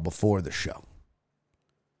Adderall before the show.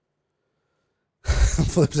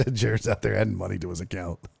 Flip said Jared's out there adding money to his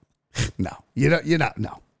account. No, you're not.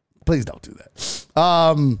 No, please don't do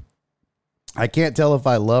that. I can't tell if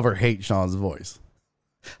I love or hate Sean's voice.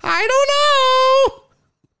 I don't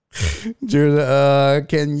know. Jared,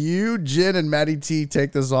 can you, Jen, and Maddie T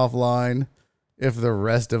take this offline if the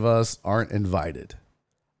rest of us aren't invited?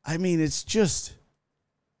 I mean, it's just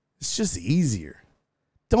easier.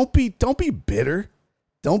 Don't be bitter.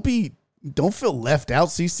 Don't feel left out,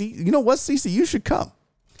 CC. You know what, CC? You should come.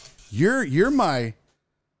 You're my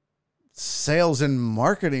sales and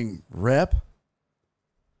marketing rep.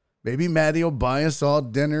 Maybe Maddie will buy us all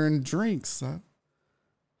dinner and drinks.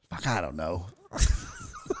 Fuck, I don't know.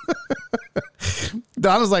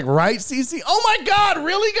 Donna's like, right, CC? Oh my God,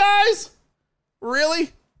 really, guys?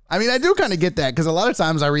 Really? I mean, I do kind of get that because a lot of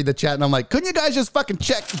times I read the chat and I'm like, couldn't you guys just fucking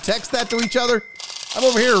text that to each other? I'm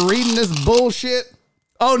over here reading this bullshit.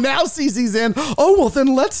 Oh, now CC's in. Oh, well,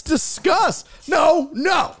 then let's discuss. No.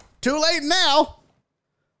 Too late now.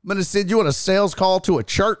 I'm going to send you on a sales call to a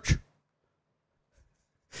church. I'm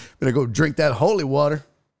going to go drink that holy water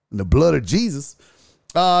in the blood of Jesus.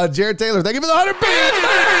 Jared Taylor, thank you for the 100 bits.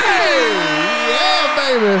 Hey! Yeah,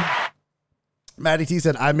 baby. Maddie T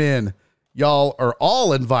said, I'm in. Y'all are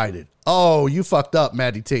all invited. Oh, you fucked up,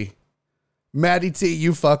 Maddie T. Maddie T,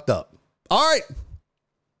 you fucked up. All right.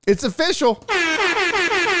 It's official.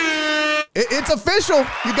 It's official,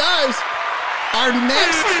 you guys. Our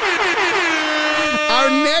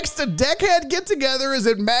next Deckhead get-together is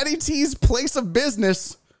at Maddie T's place of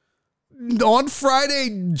business on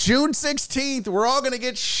Friday, June 16th. We're all going to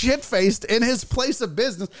get shit-faced in his place of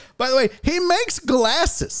business. By the way, he makes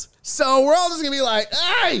glasses. So we're all just going to be like,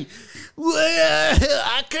 hey,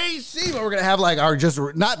 I can't see. But we're going to have like our just,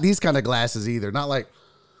 not these kind of glasses either. Not like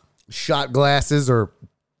shot glasses or,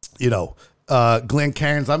 Glen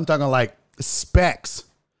Cairns. I'm talking like specs.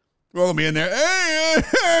 We're going to be in there.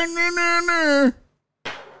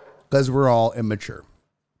 Because we're all immature.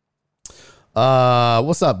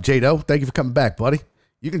 What's up, Jado? Thank you for coming back, buddy.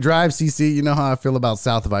 You can drive, CC. You know how I feel about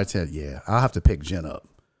South of I-10. Yeah, I'll have to pick Jen up.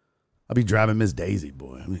 I'll be driving Miss Daisy,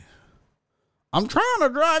 boy. I'm trying to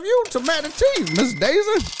drive you to Maddie T, Miss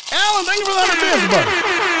Daisy. Alan, thank you for that buddy.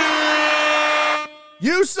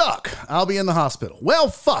 You suck. I'll be in the hospital. Well,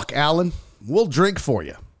 fuck, Alan. We'll drink for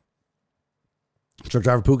you. Truck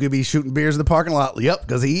driver Pookie be shooting beers in the parking lot. Yep,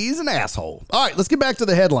 because he's an asshole. All right, let's get back to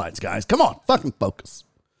the headlines, guys. Come on, fucking focus.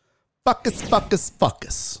 Focus.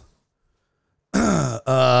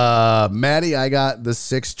 Maddie, I got the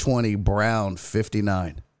 620 Brown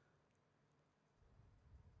 59.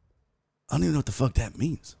 I don't even know what the fuck that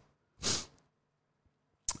means.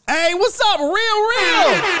 Hey, what's up, real?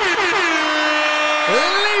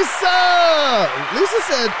 Lisa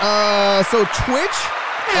said, so Twitch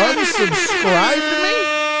unsubscribed to me?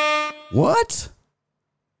 What?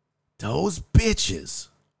 Those bitches.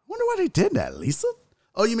 I wonder why they did that, Lisa.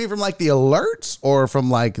 Oh, you mean from like the alerts or from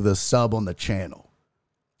like the sub on the channel?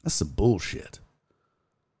 That's some bullshit.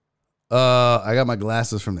 I got my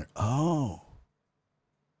glasses from there. Oh.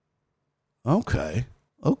 Okay.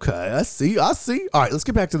 I see. All right, let's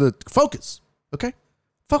get back to the focus. Okay?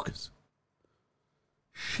 Focus.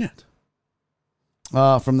 Shit.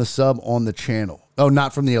 From the sub on the channel. Oh,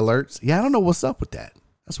 not from the alerts? Yeah, I don't know what's up with that.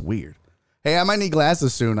 That's weird. Hey, I might need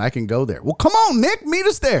glasses soon. I can go there. Well, come on, Nick. Meet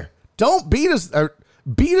us there. Don't beat us. Or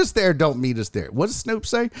beat us there. Don't meet us there. What does Snoop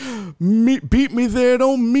say? Beat me there.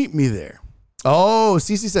 Don't meet me there. Oh,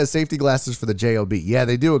 Cece says safety glasses for the JOB. Yeah,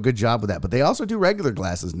 they do a good job with that. But they also do regular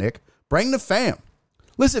glasses, Nick. Bring the fam.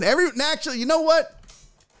 Listen, actually, you know what?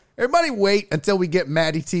 Everybody wait until we get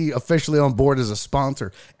Matty T officially on board as a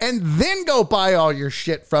sponsor and then go buy all your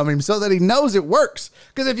shit from him so that he knows it works.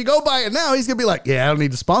 Because if you go buy it now, he's going to be like, yeah, I don't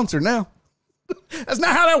need to sponsor now. That's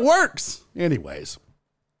not how that works. Anyways.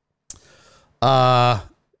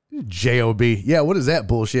 JOB. Yeah, what is that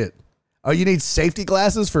bullshit? Oh, you need safety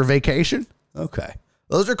glasses for vacation? Okay.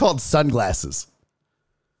 Those are called sunglasses.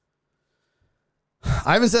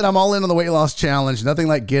 Ivan said, I'm all in on the weight loss challenge. Nothing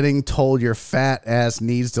like getting told your fat ass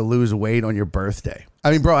needs to lose weight on your birthday.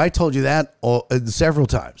 I mean, bro, I told you that several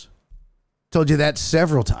times. Told you that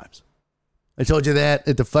several times. I told you that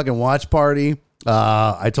at the fucking watch party.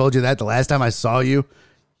 I told you that the last time I saw you.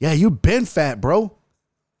 Yeah, you've been fat, bro.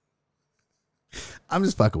 I'm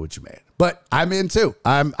just fucking with you, man. But I'm in too.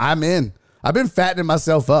 I'm in. I've been fattening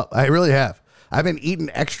myself up. I really have. I've been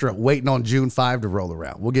eating extra, waiting on June 5 to roll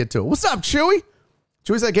around. We'll get to it. What's up, Chewy?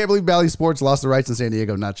 Chewy said, I can't believe Bally Sports lost the rights in San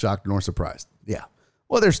Diego. Not shocked nor surprised. Yeah.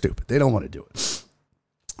 Well, they're stupid. They don't want to do it.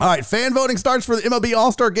 All right. Fan voting starts for the MLB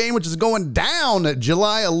All-Star Game, which is going down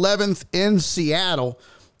July 11th in Seattle.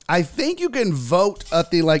 I think you can vote at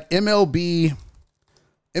the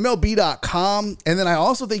MLB.com. And then I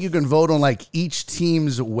also think you can vote on each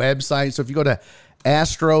team's website. So if you go to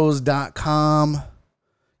Astros.com.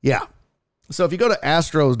 Yeah. So if you go to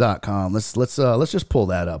Astros.com, let's just pull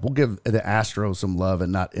that up. We'll give the Astros some love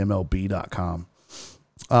and not MLB.com.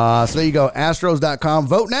 So there you go, Astros.com.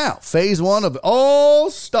 Vote now. Phase 1 of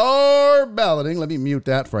All-Star balloting. Let me mute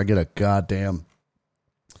that before I get a goddamn.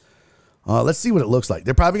 Let's see what it looks like.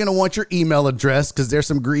 They're probably going to want your email address because there's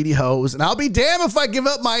some greedy hoes. And I'll be damned if I give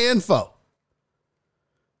up my info.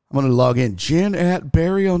 I'm going to log in.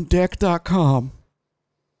 Jen@BarryOnDeck.com.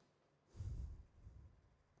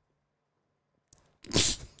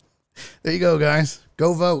 There you go, guys.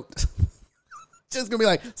 Go vote. Just gonna be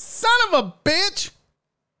like, son of a bitch.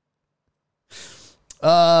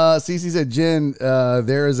 Cece said, Jen,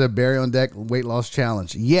 there is a Barry on Deck weight loss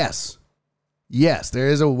challenge. Yes, there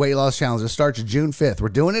is a weight loss challenge. It starts June 5th. We're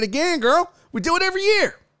doing it again, girl. We do it every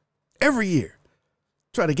year. Every year.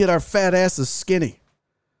 Try to get our fat asses skinny.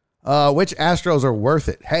 Which Astros are worth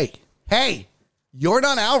it? Hey,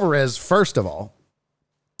 Yordan Alvarez, first of all.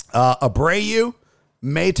 Abreu,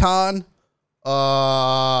 Maton,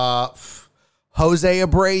 Jose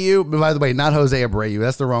Abreu. By the way, not Jose Abreu.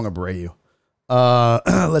 That's the wrong Abreu.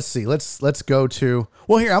 Let's see. Let's go to.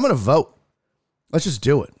 Well, here, I'm going to vote. Let's just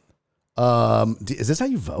do it. Is this how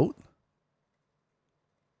you vote?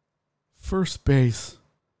 First base.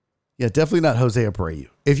 Yeah, definitely not Jose Abreu.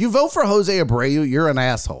 If you vote for Jose Abreu, you're an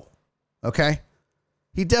asshole. Okay?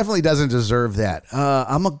 He definitely doesn't deserve that.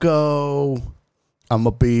 I'm going to go. I'm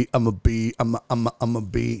a B.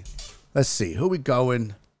 Let's see. Who we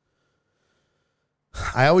going?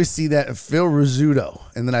 I always see that Phil Rizzuto,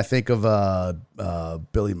 and then I think of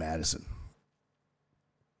Billy Madison.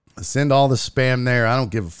 Send all the spam there. I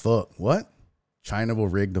don't give a fuck. What? China will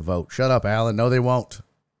rig the vote. Shut up, Alan. No, they won't.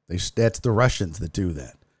 That's the Russians that do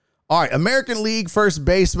that. All right, American League first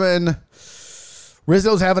baseman.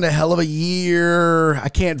 Rizzo's having a hell of a year. I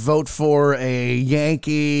can't vote for a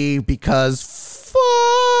Yankee because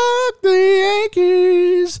fuck the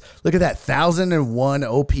Yankees. Look at that, 1,001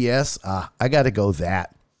 OPS. I got to go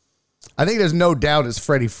that. I think there's no doubt it's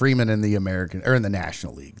Freddie Freeman in the American or in the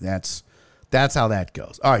National League. That's how that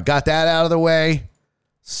goes. All right, got that out of the way.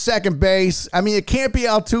 Second base. I mean, it can't be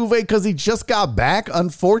Altuve because he just got back,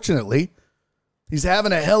 unfortunately. He's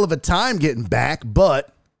having a hell of a time getting back,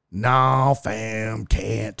 but no, fam,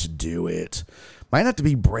 can't do it. Might have to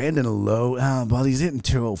be Brandon Lowe. Well, he's hitting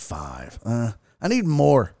 205. I need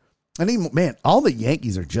more. Man, all the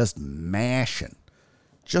Yankees are just mashing.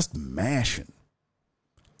 Simeon's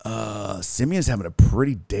having a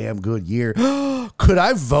pretty damn good year. Could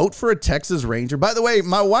I vote for a Texas Ranger? By the way,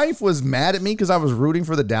 my wife was mad at me because I was rooting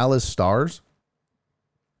for the Dallas Stars.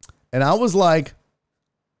 And I was like,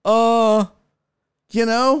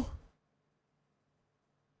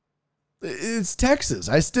 it's Texas.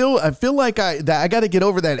 I feel like I got to get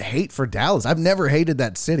over that hate for Dallas. I've never hated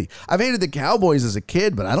that city. I've hated the Cowboys as a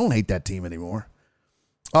kid, but I don't hate that team anymore.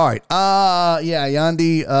 All right. Yeah,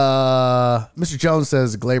 Yandi. Mr. Jones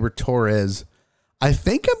says Gleyber Torres. I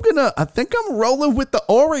think I'm rolling with the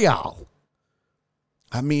Oriole.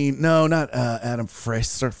 I mean, no, not Adam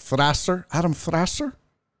Frasser. Adam Frasser?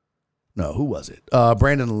 No, who was it?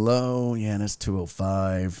 Brandon Lowe. Yeah, that's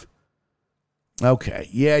 205. Okay.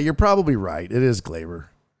 Yeah, you're probably right. It is Gleyber.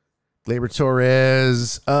 Gleyber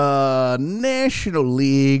Torres. National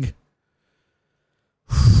League.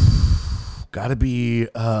 Gotta be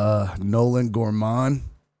Nolan Gorman.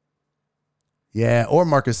 Yeah, or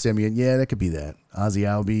Marcus Semien. Yeah, that could be that. Ozzy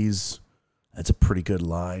Albies. That's a pretty good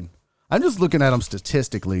line. I'm just looking at them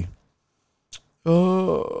statistically.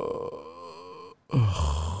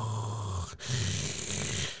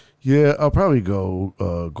 Yeah, I'll probably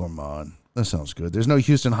go Gorman. That sounds good. There's no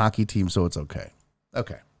Houston hockey team, so it's okay.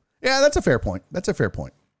 Okay. Yeah, that's a fair point.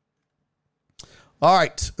 All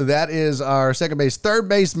right, that is our second base. Third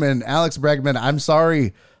baseman, Alex Bregman. I'm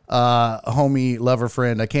sorry, homie, lover,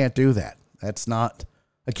 friend. I can't do that. I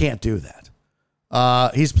can't do that.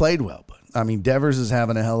 He's played well, but I mean, Devers is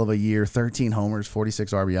having a hell of a year. 13 homers,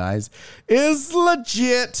 46 RBIs is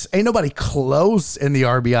legit. Ain't nobody close in the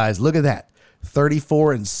RBIs. Look at that.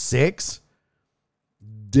 34 and 6.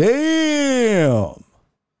 Damn.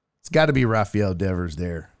 It's got to be Rafael Devers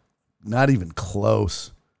there. Not even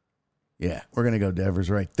close. Yeah, we're going to go Devers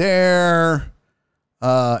right there.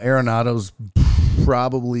 Arenado's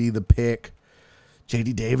probably the pick.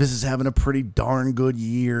 J.D. Davis is having a pretty darn good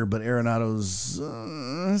year, but Arenado's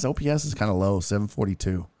his OPS is kind of low,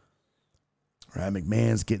 742. Right,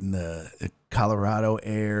 McMahon's getting the Colorado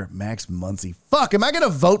air. Max Muncy. Fuck, am I going to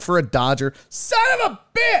vote for a Dodger? Son of a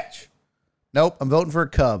bitch! Nope, I'm voting for a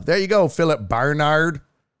Cub. There you go, Philip Barnard.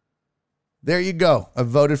 There you go. I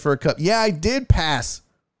voted for a Cub. Yeah, I did pass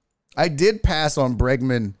on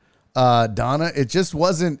Bregman, Donna. It just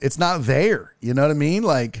wasn't, it's not there. You know what I mean?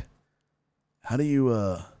 Like, how do you,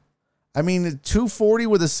 240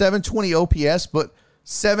 with a 720 OPS, but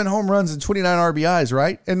 7 home runs and 29 RBIs,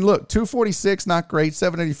 right? And look, 246, not great.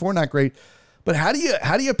 784, not great. But how do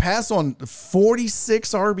you pass on 46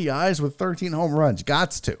 RBIs with 13 home runs?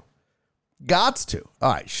 Gots to.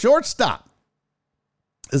 All right, shortstop.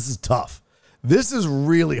 This is tough. This is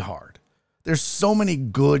really hard. There's so many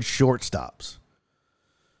good shortstops.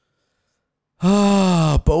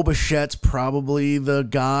 Bo Bichette's probably the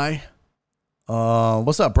guy.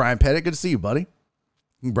 What's up, Brian Pettit? Good to see you, buddy.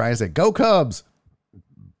 Brian said, "Go Cubs."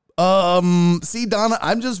 See, Donna,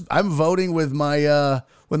 I'm voting with my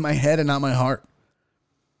head and not my heart.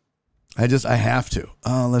 I have to.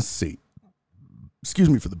 Let's see. Excuse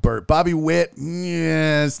me for the burp. Bobby Witt,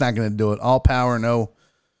 yeah, it's not going to do it. All power, no.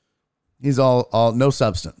 He's all no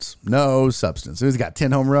substance. No substance. He's got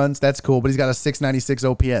 10 home runs. That's cool, but he's got a 696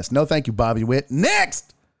 OPS. No, thank you, Bobby Witt.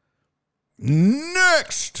 Next.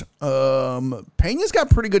 Pena's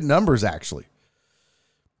got pretty good numbers, actually.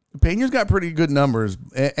 Pena's got pretty good numbers.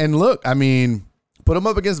 And look, I mean, put him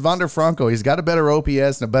up against Wander Franco. He's got a better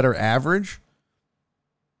OPS and a better average.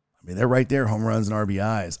 I mean, they're right there, home runs and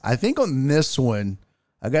RBIs. I think on this one,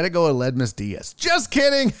 I got to go with Ledmus Diaz. Just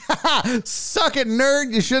kidding. Suck it,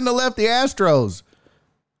 nerd. You shouldn't have left the Astros.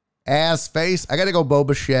 Ass face. I got to go Bo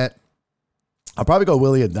Bichette. I'll probably go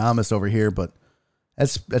Willie Adames over here, but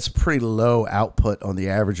that's pretty low output on the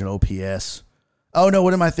average and OPS. Oh, no,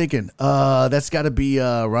 what am I thinking? That's got to be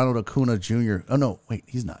Ronald Acuna Jr. Oh, no, wait,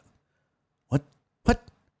 he's not. What?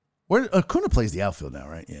 Where Acuna plays the outfield now,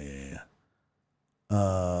 right? Yeah.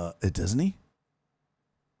 It doesn't he?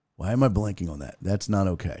 Why am I blanking on that? That's not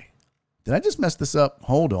okay. Did I just mess this up?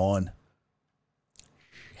 Hold on.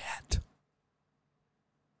 Shit.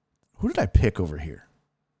 Who did I pick over here?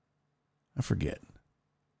 I forget.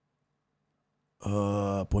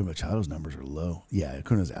 Boy, Machado's numbers are low. Yeah,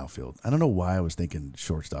 Acuna's outfield. I don't know why I was thinking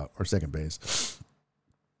shortstop or second base.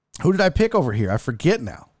 Who did I pick over here? I forget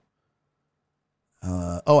now.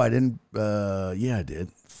 I didn't. Yeah, I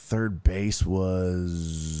did. Third base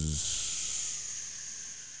was.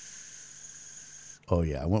 Oh,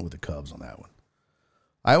 yeah, I went with the Cubs on that one.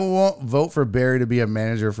 I won't vote for Barry to be a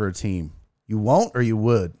manager for a team. You won't or you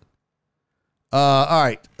would? All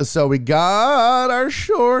right, so we got our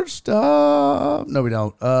shortstop. No, we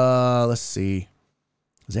don't. Let's see.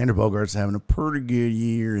 Xander Bogaerts having a pretty good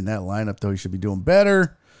year in that lineup, though. He should be doing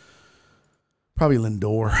better. Probably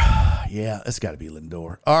Lindor. Yeah, it's got to be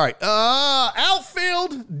Lindor. All right,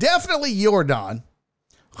 outfield, definitely Yordan.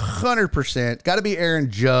 100%. Got to be Aaron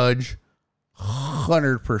Judge.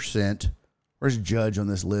 100%. Where's Judge on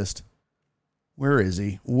this list? Where is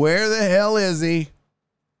he? Where the hell is he?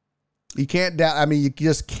 You can't doubt. I mean, you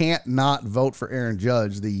just can't not vote for Aaron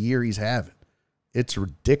Judge the year he's having. It's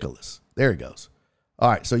ridiculous. There he goes. All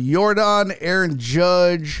right, so Yordan, Aaron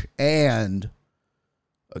Judge, and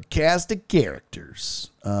a cast of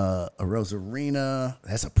characters. A Rosarina.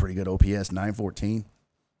 That's a pretty good OPS, 914.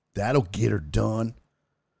 That'll get her done.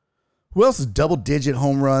 Who else is double-digit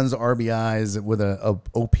home runs, RBIs with a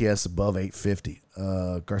OPS above 850?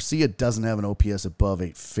 Garcia doesn't have an OPS above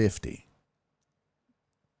 850.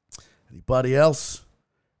 Anybody else?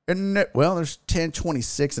 Well, there's 10,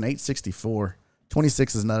 26, and 864.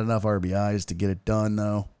 26 is not enough RBIs to get it done,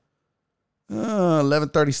 though.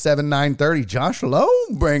 1137, 930. Josh Lowe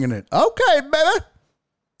bringing it. Okay, baby.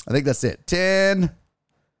 I think that's it. 10.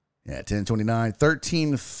 Yeah, 10, 29,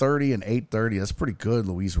 13, 30, and 830. That's pretty good,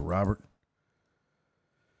 Luis Robert.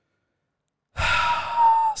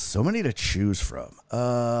 So many to choose from.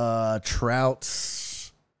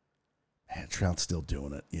 Trout's. Man, Trout's still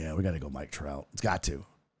doing it. Yeah, we got to go Mike Trout. It's got to.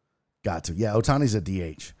 Yeah, Ohtani's a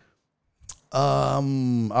DH. All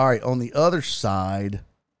right, on the other side,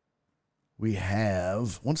 we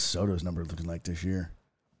have, what's Soto's number looking like this year?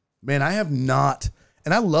 Man, I have not,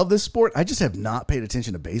 and I love this sport. I just have not paid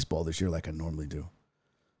attention to baseball this year like I normally do.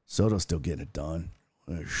 Soto's still getting it done.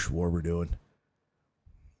 What is Schwarber doing?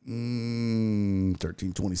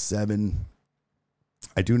 1327.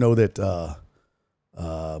 I do know that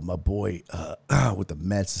my boy with the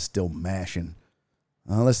Mets is still mashing.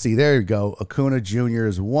 Let's see. There you go. Acuna Jr.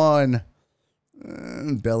 is 1.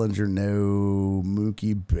 Bellinger, no.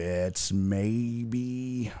 Mookie Betts,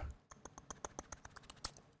 maybe.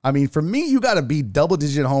 I mean, for me, you got to be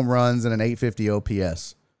double-digit home runs and an 850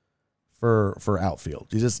 OPS for outfield.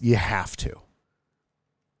 You have to.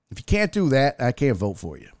 If you can't do that, I can't vote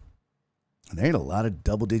for you. And there ain't a lot of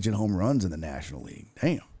double-digit home runs in the National League.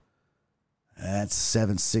 Damn. That's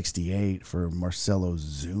 768 for Marcelo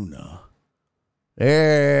Zuna.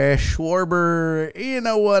 Schwarber, you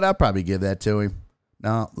know what? I'll probably give that to him.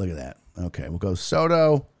 No, look at that. Okay, we'll go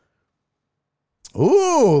Soto.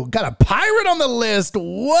 Ooh, got a Pirate on the list.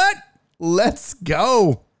 What? Let's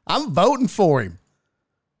go. I'm voting for him.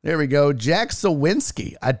 There we go. Jack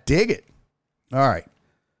Sawinski. I dig it. All right.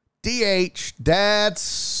 DH,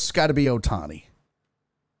 that's got to be Ohtani.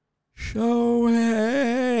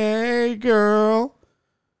 Shohei, girl.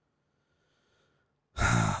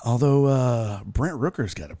 Although Brent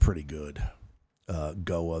Rooker's got a pretty good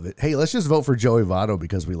go of it. Hey, let's just vote for Joey Votto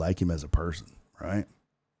because we like him as a person, right?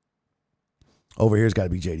 Over here's got to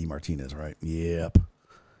be JD Martinez, right? Yep.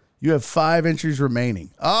 You have 5 entries remaining.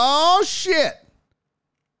 Oh, shit.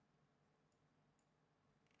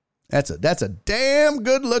 That's a damn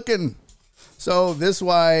good looking. So this is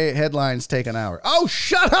why headlines take an hour. Oh,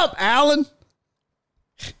 shut up, Alan.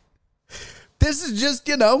 This is just,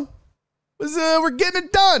 we're getting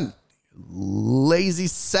it done. Lazy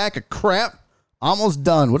sack of crap. Almost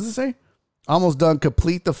done. What does it say? Almost done.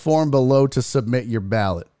 Complete the form below to submit your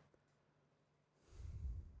ballot.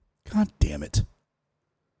 God damn it.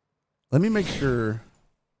 Let me make sure.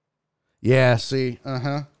 Yeah, see.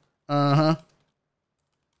 Not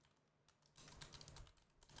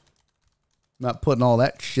putting all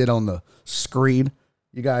that shit on the screen.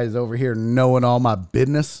 You guys over here knowing all my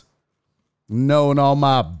business. I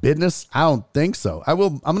don't think so. I'm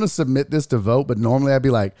going to submit this to vote, but normally I'd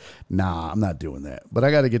be like, nah, I'm not doing that. But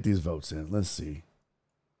I got to get these votes in. Let's see.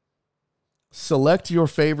 Select your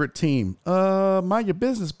favorite team. Mind your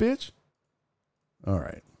business, bitch. All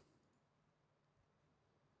right.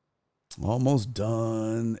 Almost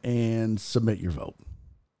done. And submit your vote.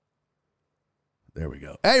 There we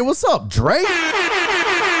go. Hey, what's up, Dre?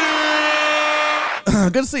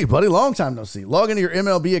 Good to see you, buddy. Long time no see. Log into your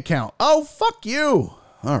MLB account. Oh, fuck you.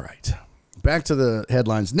 All right. Back to the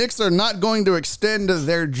headlines. Knicks are not going to extend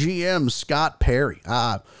their GM, Scott Perry.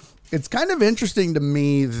 It's kind of interesting to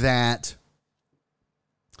me that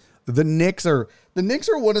the Knicks are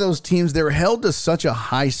one of those teams. They're held to such a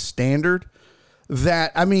high standard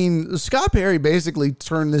that, Scott Perry basically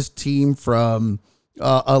turned this team from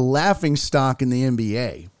a laughing stock in the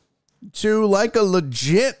NBA to like a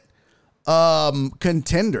legit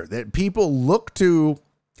contender that people look to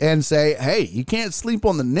and say, hey, you can't sleep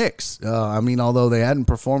on the Knicks. Although they hadn't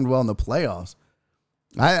performed well in the playoffs,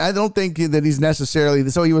 I don't think that he's necessarily.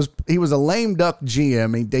 So he was a lame duck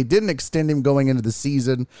GM. They didn't extend him going into the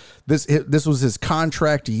season. This was his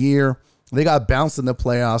contract year. They got bounced in the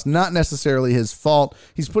playoffs. Not necessarily his fault.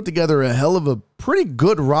 He's put together a hell of a pretty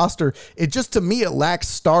good roster. To me, it lacks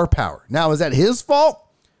star power. Now, is that his fault?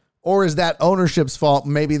 Or is that ownership's fault?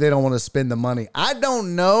 Maybe they don't want to spend the money. I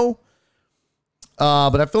don't know.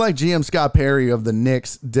 But I feel like GM Scott Perry of the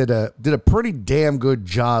Knicks did a pretty damn good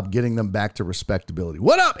job getting them back to respectability.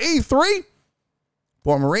 What up, E3?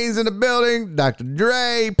 Port Marine's in the building. Dr.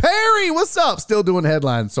 Dre. Perry, what's up? Still doing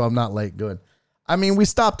headlines, so I'm not late. Good. We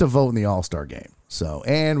stopped to vote in the All-Star game. So,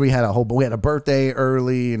 and we had a birthday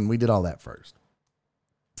early, and we did all that first.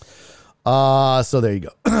 So there you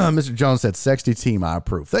go. Mr. Jones said, sexy team, I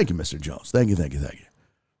approve. Thank you, Mr. Jones. Thank you.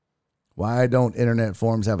 Why don't internet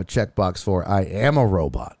forums have a checkbox for I am a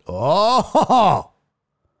robot? Oh,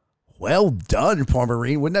 well done, poor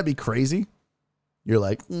Marine. Wouldn't that be crazy? You're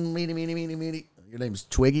like, meaty. Your name's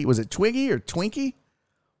Twiggy. Was it Twiggy or Twinkie?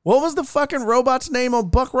 What was the fucking robot's name on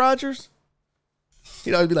Buck Rogers?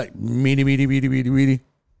 He'd always be like, meaty.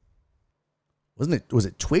 Was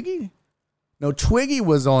it Twiggy? No, Twiggy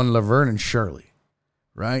was on Laverne and Shirley,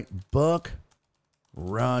 right? Buck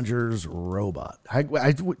Rogers robot.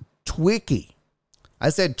 Twiggy. I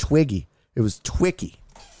said Twiggy. It was Twicky.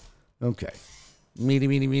 Okay. Meaty.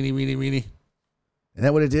 Is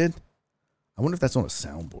that what it did? I wonder if that's on a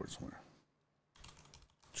soundboard somewhere.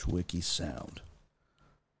 Twicky sound.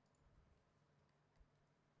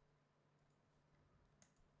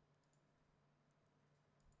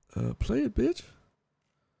 Play it, bitch.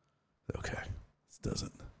 Okay. This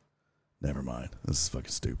doesn't. Never mind. This is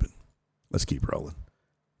fucking stupid. Let's keep rolling.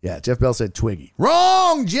 Yeah, Jeff Bell said Twiggy.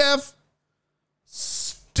 Wrong, Jeff.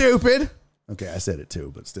 Stupid. Okay, I said it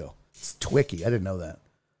too, but still. It's Twicky. I didn't know that.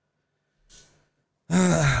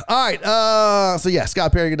 All right. So yeah,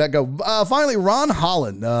 Scott Perry, that go. Finally, Ron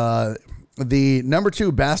Holland, the number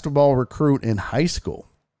 2 basketball recruit in high school,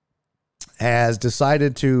 has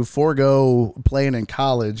decided to forego playing in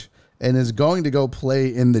college and is going to go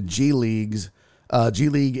play in the G League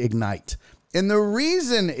Ignite. And the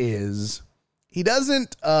reason is he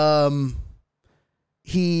doesn't,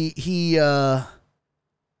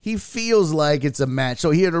 he feels like it's a match. So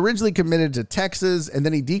he had originally committed to Texas and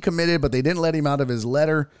then he decommitted, but they didn't let him out of his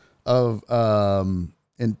letter of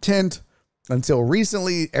intent until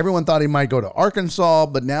recently. Everyone thought he might go to Arkansas,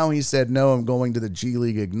 but now he said, no, I'm going to the G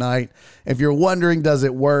League Ignite. If you're wondering, does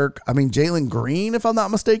it work? I mean, Jalen Green, if I'm not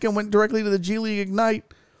mistaken, went directly to the G League Ignite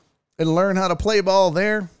and learned how to play ball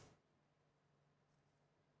there.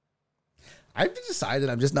 I've decided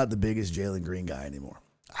I'm just not the biggest Jalen Green guy anymore.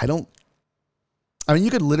 I mean, you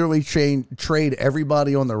could literally trade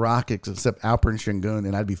everybody on the Rockets except Alperen Sengun,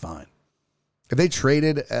 and I'd be fine. If they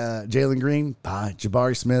traded Jalen Green, bye.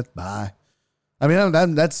 Jabari Smith, bye. I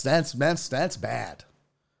mean, that's bad.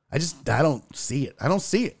 I don't see it. I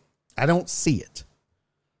don't see it.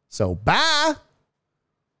 So, bye.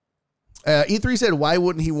 E3 said, why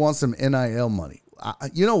wouldn't he want some NIL money?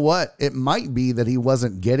 You know what? It might be that he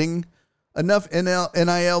wasn't getting enough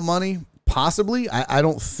NIL money. Possibly. I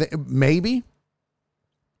don't think. Maybe.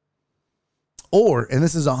 Or, and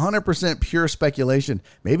this is 100% pure speculation,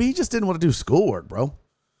 maybe he just didn't want to do schoolwork, bro.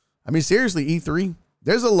 I mean, seriously, E3,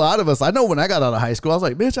 there's a lot of us. I know when I got out of high school, I was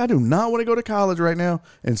like, bitch, I do not want to go to college right now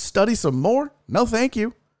and study some more. No, thank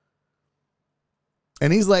you.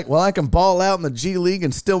 And he's like, well, I can ball out in the G League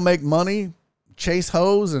and still make money, chase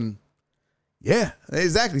hoes, and yeah,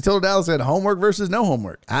 exactly. Total Dallas said homework versus no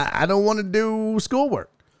homework. I don't want to do schoolwork.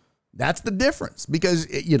 That's the difference because,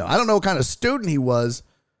 I don't know what kind of student he was,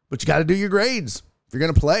 but you got to do your grades if you're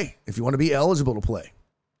going to play, if you want to be eligible to play.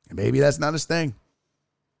 And maybe that's not his thing.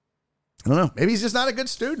 I don't know. Maybe he's just not a good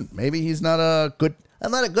student. Maybe he's not a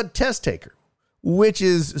good test taker, which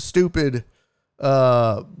is stupid.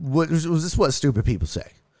 Was this what stupid people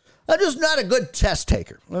say? I'm just not a good test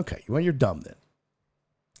taker. Okay. Well, you're dumb then.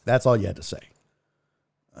 That's all you had to say.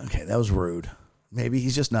 Okay. That was rude. Maybe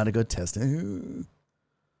he's just not a good test taker.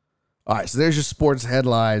 All right. So there's your sports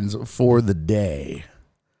headlines for the day.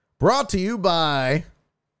 Brought to you by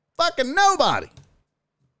fucking nobody.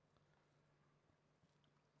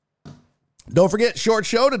 Don't forget, short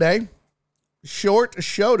show today.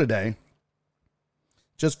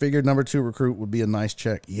 Just figured number 2 recruit would be a nice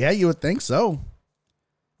check. Yeah, you would think so.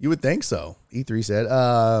 E3 said,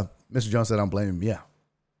 Mr. Jones said, I don't blame him. Yeah,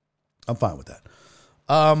 I'm fine with that.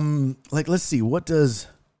 Let's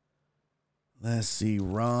see,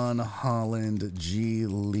 Ron Holland, G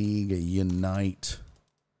League Unite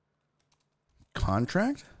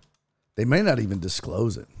contract? They may not even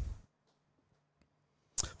disclose it.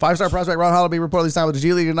 5-star prospect Ron Holland reportedly signed with the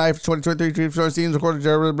G League Ignite for 2023 seasons according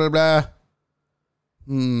to blah, blah, blah.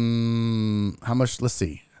 How much? Let's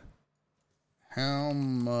see. How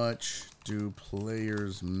much do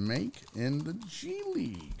players make in the G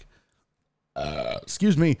League?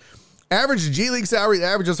 Excuse me. Average G League salary. The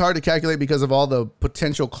average is hard to calculate because of all the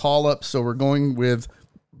potential call-ups. So we're going with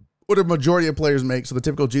what a majority of players make. So the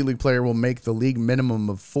typical G League player will make the league minimum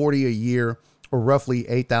of $40,000 a year or roughly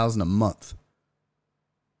 $8,000 a month.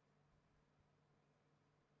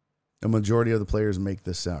 The majority of the players make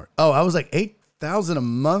this salary. Oh, I was like $8,000 a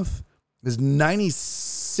month is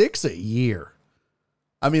 $96,000 a year.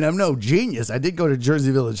 I mean, I'm no genius. I did go to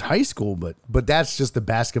Jersey Village High School, but that's just the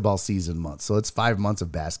basketball season month. So it's 5 months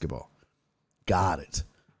of basketball. Got it.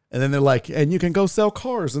 And then they're like, and you can go sell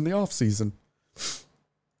cars in the off season.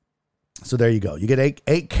 So there you go. You get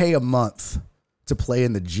 $8K a month to play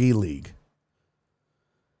in the G League.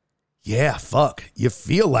 Yeah, fuck. You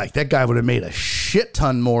feel like that guy would have made a shit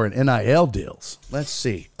ton more in NIL deals. Let's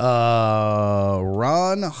see.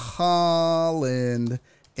 Ron Holland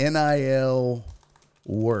NIL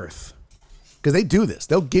worth. Because they do this.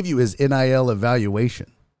 They'll give you his NIL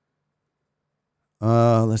evaluation.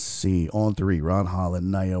 Let's see. On 3, Ron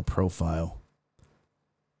Holland NIL profile.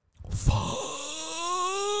 Fuck.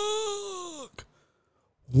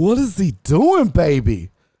 What is he doing, baby?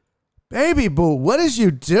 Baby boo, what is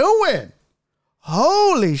you doing?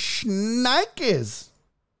 Holy shnikes.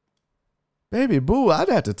 Baby boo, I'd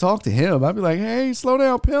have to talk to him. I'd be like, hey, slow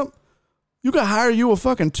down, pimp. You could hire you a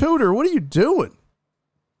fucking tutor. What are you doing?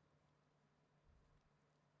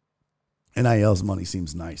 NIL's money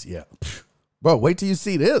seems nice. Yeah. Bro, wait till you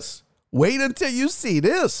see this. Wait until you see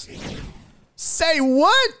this. Say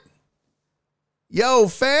what? Yo,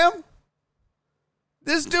 fam.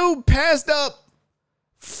 This dude passed up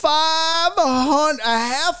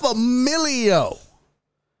 $500,000.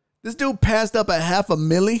 This dude passed up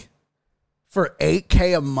 $500,000 for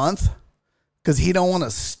 $8K a month because he don't want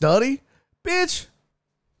to study. Bitch,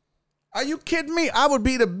 are you kidding me? I would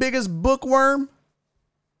be the biggest bookworm.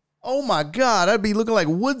 Oh my God, I'd be looking like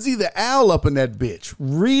Woodsy the Owl up in that bitch,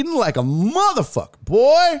 reading like a motherfucker,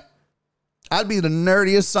 boy. I'd be the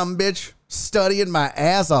nerdiest some bitch, studying my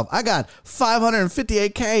ass off. I got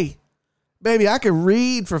 $558K. Baby, I could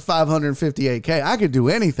read for $558K. I could do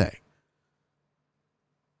anything.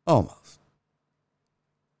 Almost.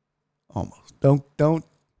 Don't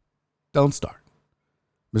start.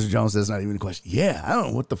 Mr. Jones says not even a question. Yeah, I don't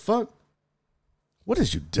know what the fuck. What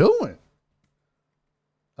is you doing?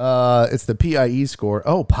 It's the PIE score.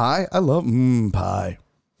 Oh, Pi? I love Pi.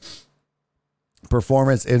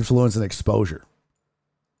 Performance, influence, and exposure.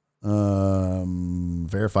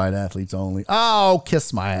 Verified athletes only. Oh,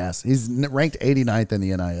 kiss my ass. He's ranked 89th in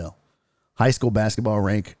the NIL. High school basketball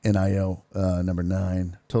rank NIL number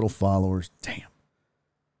 9. Total followers. Damn.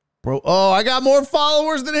 Bro, oh, I got more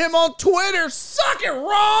followers than him on Twitter. Suck it,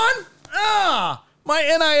 Ron. My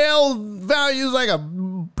NIL value is like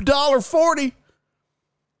 $1.40.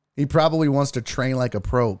 He probably wants to train like a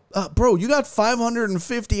pro. Bro, you got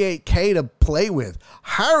 $558K to play with.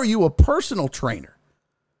 Hire you a personal trainer.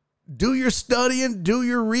 Do your studying, do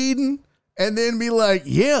your reading, and then be like,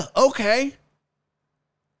 yeah, okay.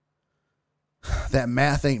 That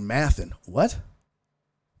math ain't mathin'. What?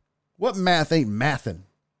 What math ain't mathin'?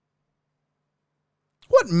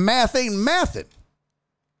 What math ain't mathin'?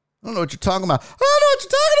 I don't know what you're talking about. I don't know what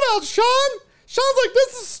you're talking about, Sean. Sean's like,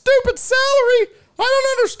 this is stupid salary. I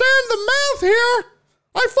don't understand the math here.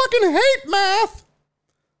 I fucking hate math.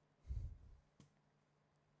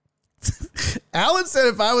 Alan said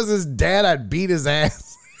if I was his dad, I'd beat his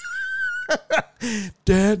ass.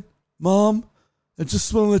 Dad, Mom, I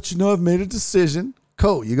just want to let you know I've made a decision.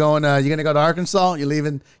 Cool. You going? You gonna go to Arkansas? You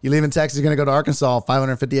leaving Texas? You're gonna go to Arkansas?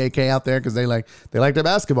 $558K out there because they like their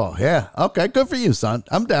basketball. Yeah. Okay. Good for you, son.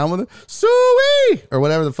 I'm down with it. Suey or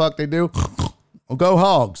whatever the fuck they do. Well, go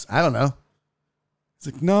Hogs. I don't know. It's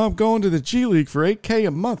like, no, I'm going to the G League for $8K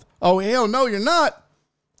a month. Oh hell no, you're not.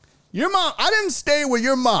 Your mom. I didn't stay with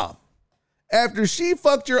your mom after she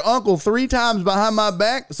fucked your uncle 3 times behind my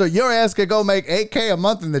back, so your ass could go make $8K a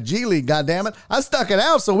month in the G League. Goddammit. I stuck it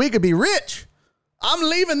out so we could be rich. I'm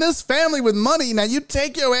leaving this family with money. Now you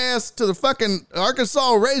take your ass to the fucking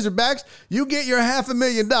Arkansas Razorbacks. You get your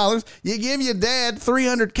 $500,000. You give your dad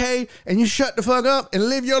 $300K and you shut the fuck up and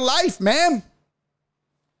live your life, man.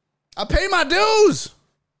 I pay my dues.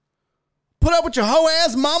 Put up with your hoe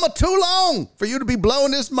ass mama too long for you to be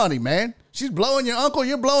blowing this money, man. She's blowing your uncle.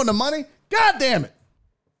 You're blowing the money. God damn it.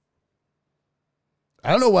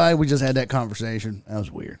 I don't know why we just had that conversation. That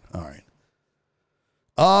was weird. All right.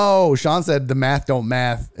 Oh, Sean said the math don't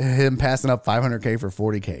math. Him passing up $500K for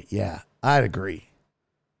 $40K. Yeah, I'd agree.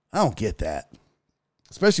 I don't get that.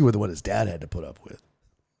 Especially with what his dad had to put up with.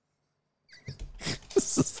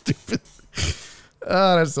 This is stupid.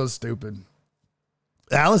 Oh, that's so stupid.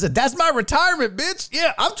 Alan said, that's my retirement, bitch.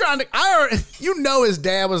 Yeah, I'm trying to, his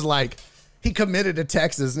dad was like, he committed to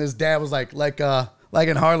Texas and his dad was like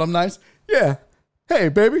in Harlem Nights. Yeah. Hey,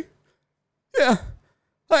 baby. Yeah.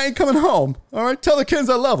 I ain't coming home. All right. Tell the kids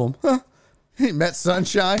I love them. Huh? He met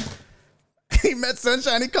Sunshine. He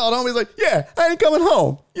called home. He's like, yeah, I ain't coming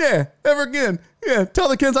home. Yeah. Ever again. Yeah. Tell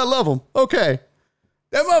the kids I love them. Okay.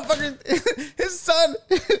 That motherfucker, his son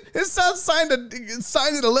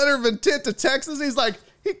signed a letter of intent to Texas. He's like,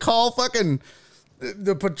 he called fucking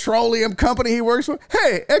the petroleum company he works for.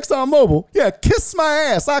 Hey, ExxonMobil. Yeah, kiss my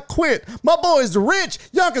ass. I quit. My boy's rich.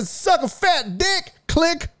 Y'all can suck a fat dick.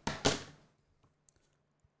 Click.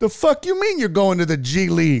 The fuck you mean you're going to the G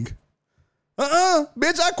League?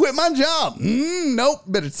 Bitch, I quit my job. Nope.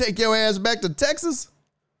 Better take your ass back to Texas.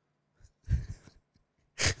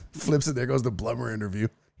 Flips it. There goes the Blummer interview.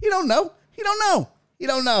 He don't know.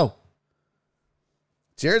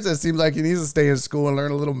 Jared says seems like he needs to stay in school and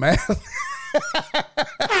learn a little math.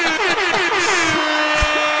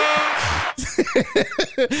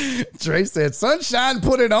 Trey said, Sunshine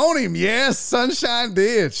put it on him. Yes, Sunshine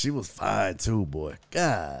did. She was fine too, boy.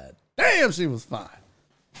 God damn, she was fine.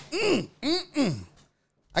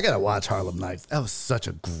 I gotta watch Harlem Nights. That was such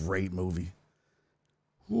a great movie.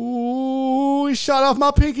 Ooh, he shot off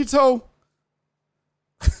my pinky toe.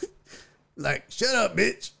 Like, shut up,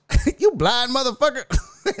 bitch. You blind motherfucker.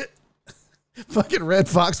 Fucking Red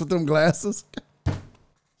Fox with them glasses.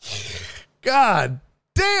 God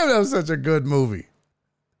damn, that was such a good movie.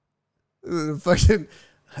 Fucking,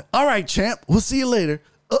 all right, champ. We'll see you later.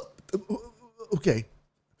 Okay.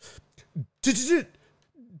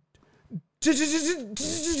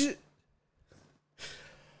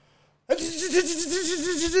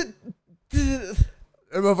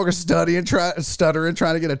 That motherfucker stuttering,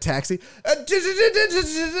 trying to get a taxi.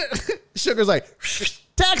 Sugar's like,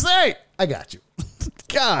 taxi! I got you.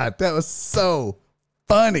 God, that was so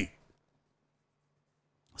funny.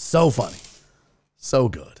 So funny. So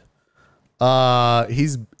good.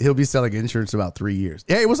 He'll be selling insurance in about 3 years.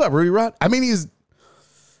 Hey, what's up, Rudy Rod? I mean,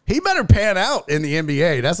 he better pan out in the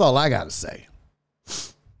NBA. That's all I got to say.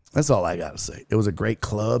 It was a great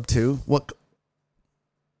club, too. What?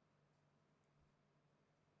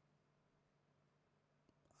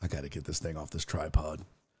 I got to get this thing off this tripod.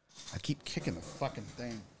 I keep kicking the fucking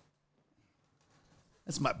thing.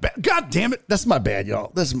 That's my bad. God damn it. That's my bad,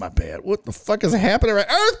 y'all. This is my bad. What the fuck is happening right?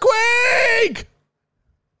 Earthquake!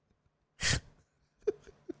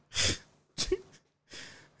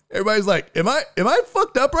 Everybody's like, am I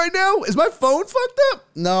fucked up right now? Is my phone fucked up?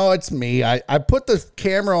 No, it's me. I put the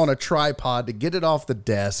camera on a tripod to get it off the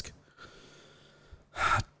desk.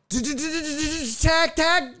 Tag.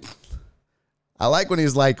 I like when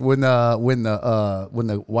he's like when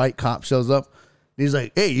the white cop shows up. He's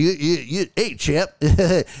like, hey, you hey, champ.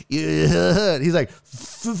 He's like,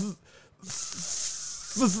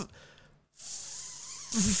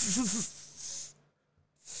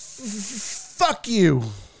 fuck you.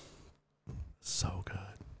 So good.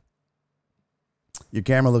 Your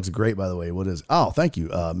camera looks great, by the way. What is? Oh, thank you,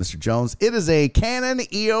 Mr. Jones. It is a Canon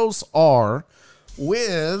EOS R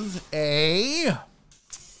with a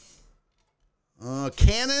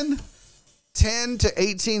Canon 10 to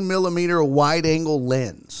 18 millimeter wide angle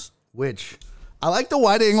lens, which I like the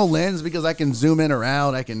wide angle lens because I can zoom in or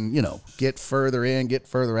out. I can, get further in, get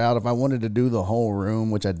further out. If I wanted to do the whole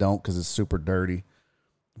room, which I don't because it's super dirty.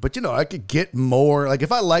 But, I could get more. Like,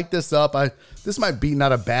 if I light this up, this might be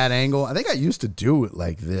not a bad angle. I think I used to do it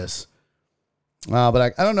like this.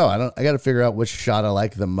 But I don't know. I got to figure out which shot I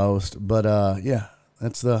like the most. But, yeah,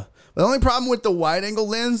 that's the only problem with the wide angle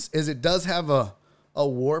lens is it does have a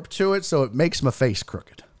warp to it, so it makes my face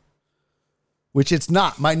crooked. Which it's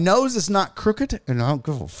not. My nose is not crooked, and I don't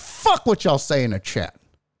give a fuck what y'all say in the chat.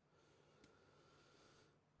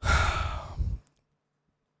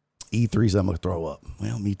 E3's I'm going to throw up.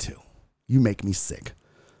 Well, me too. You make me sick.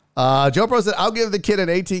 Joe Pro said, I'll give the kid an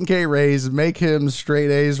 18K raise, make him straight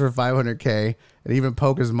A's for 500K, and even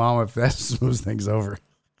poke his mom if that smooths things over.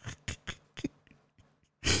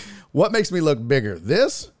 What makes me look bigger?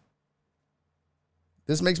 This?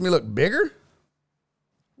 This makes me look bigger?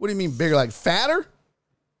 What do you mean bigger? Like fatter?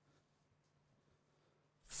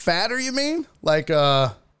 Fatter, you mean? Like,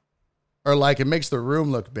 or like it makes the room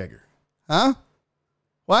look bigger. Huh?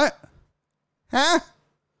 What? Huh?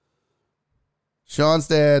 Sean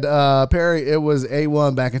said, Perry, it was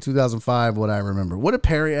A1 back in 2005, what I remember. What did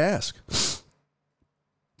Perry ask?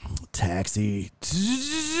 Taxi.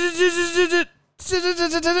 Dre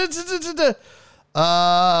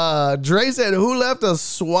said, who left a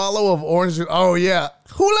swallow of orange juice? Oh, yeah.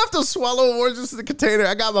 Who left a swallow of orange juice in the container?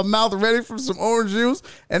 I got my mouth ready for some orange juice,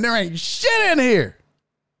 and there ain't shit in here.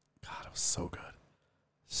 God, it was so good.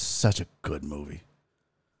 Such a good movie.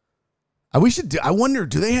 I wonder,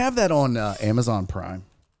 do they have that on Amazon Prime?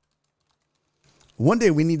 One day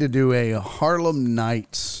we need to do a Harlem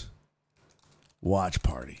Nights watch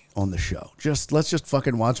party on the show. Let's just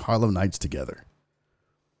fucking watch Harlem Nights together.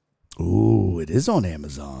 Ooh, it is on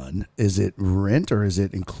Amazon. Is it rent or is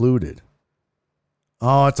it included?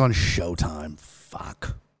 Oh, it's on Showtime.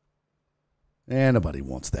 Fuck. Nobody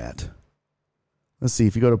wants that. Let's see.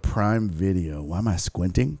 If you go to Prime Video, why am I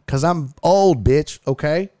squinting? Because I'm old, bitch.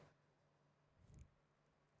 Okay.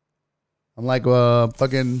 I'm like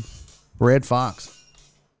fucking Red Fox.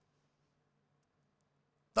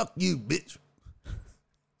 Fuck you, bitch.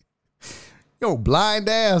 Yo, blind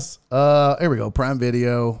ass. Here we go. Prime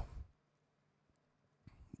Video.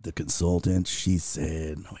 The consultant, she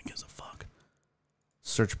said, no one gives a fuck.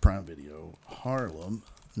 Search Prime Video. Harlem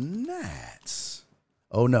Nights.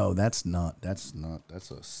 Oh no, that's a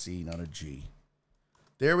C, not a G.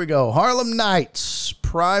 There we go. Harlem Nights.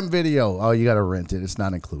 Prime Video. Oh, you gotta rent it. It's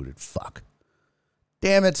not included. Fuck.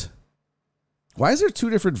 Damn it. Why is there two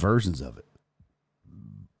different versions of it?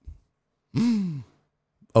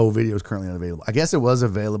 Oh, video is currently unavailable. I guess it was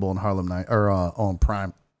available on Harlem Night or on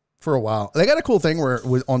Prime for a while. They got a cool thing where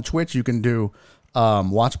on Twitch you can do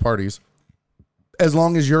watch parties. As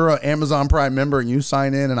long as you're an Amazon Prime member and you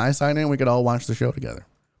sign in and I sign in, we could all watch the show together.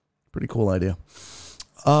 Pretty cool idea.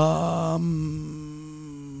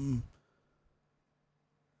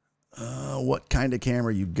 What kind of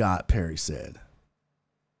camera you got? Perry said.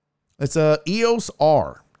 It's a EOS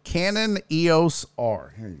R. Canon EOS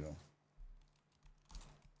R. Here you go.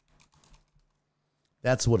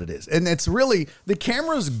 That's what it is. And it's really, the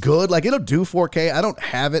camera's good. Like, it'll do 4K. I don't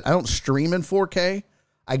have it. I don't stream in 4K.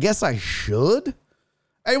 I guess I should.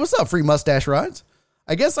 Hey, what's up, Free Mustache Rides?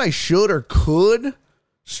 I guess I should or could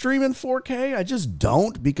stream in 4K. I just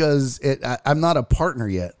don't because I'm not a partner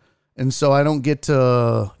yet. And so I don't get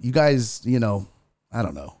to, you guys, you know, I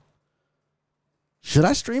don't know. Should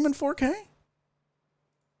I stream in 4K?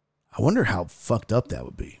 I wonder how fucked up that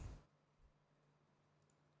would be.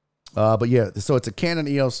 But yeah, so it's a Canon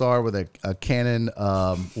EOS R with a Canon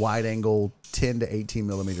wide angle 10 to 18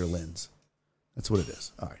 millimeter lens. That's what it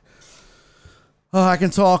is. All right. I can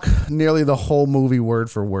talk nearly the whole movie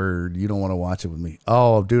word for word. You don't want to watch it with me.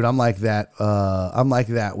 Oh, dude, I'm like that. I'm like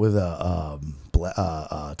that with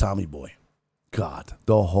Tommy Boy. God,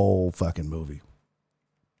 the whole fucking movie.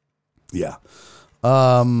 Yeah.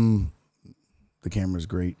 The camera's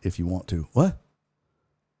great if you want to. What?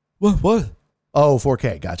 Oh,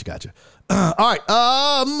 4K. Gotcha. All right.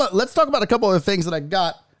 Let's talk about a couple of things that I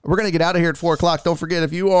got. We're going to get out of here at 4 o'clock. Don't forget,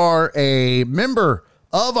 if you are a member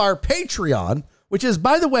of our Patreon, which is,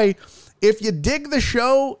 by the way, if you dig the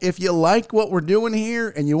show, if you like what we're doing here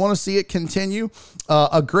and you want to see it continue,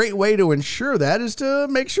 a great way to ensure that is to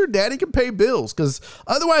make sure Daddy can pay bills, because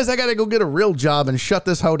otherwise I got to go get a real job and shut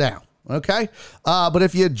this hoe down. Okay. But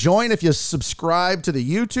if you subscribe to the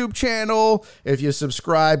YouTube channel, if you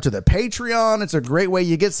subscribe to the Patreon, it's a great way.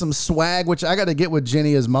 You get some swag, which I got to get with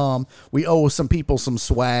Jenny as mom. We owe some people some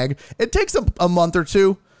swag. It takes a month or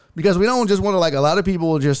two because we don't just want to, like, a lot of people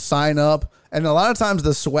will just sign up. And a lot of times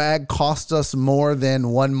the swag costs us more than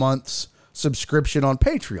 1 month's subscription on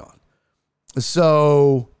Patreon.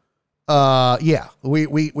 So, yeah,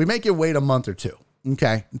 we make you wait a month or two.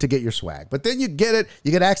 Okay, to get your swag. But then you get it.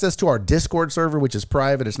 You get access to our Discord server, which is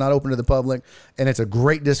private. It's not open to the public, and it's a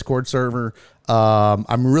great Discord server.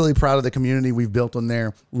 I'm really proud of the community we've built on there.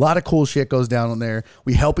 A lot of cool shit goes down on there.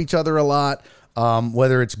 We help each other a lot,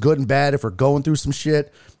 whether it's good and bad. If we're going through some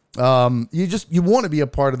shit, you want to be a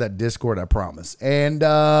part of that Discord, I promise. And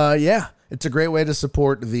yeah, it's a great way to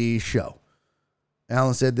support the show.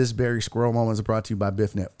 Alan said this Barry Squirrel moment is brought to you by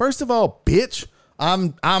BiffNet. First of all, bitch,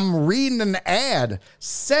 I'm reading an ad.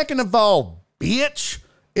 Second of all, bitch,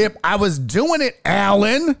 if I was doing it,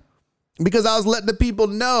 Alan, because I was letting the people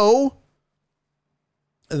know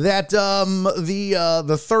that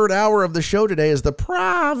the third hour of the show today is the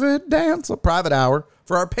private hour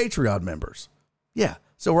for our Patreon members. Yeah,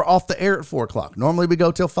 so we're off the air at 4 o'clock. Normally we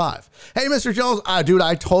go till 5. Hey, Mr. Jones, dude,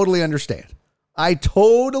 I totally understand. I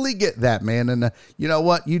totally get that, man. And you know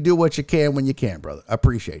what? You do what you can when you can, brother. I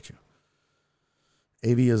appreciate you.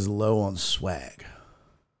 AV is low on swag.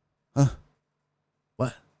 Huh?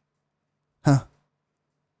 What? Huh?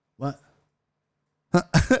 What? Huh?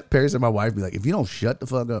 Perry said my wife be like, if you don't shut the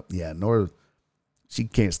fuck up. Yeah, nor she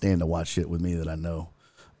can't stand to watch shit with me that I know.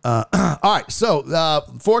 All right, so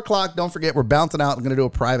 4 o'clock, don't forget, we're bouncing out. I'm going to do a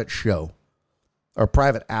private show or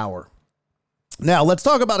private hour. Now, let's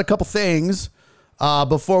talk about a couple things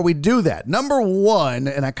before we do that. Number one,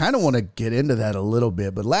 and I kind of want to get into that a little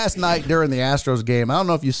bit, but last night during the Astros game, I don't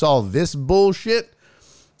know if you saw this bullshit,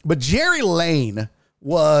 but Jerry Lane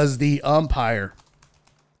was the umpire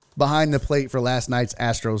behind the plate for last night's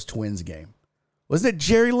Astros Twins game. Wasn't it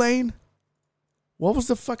Jerry Lane? What was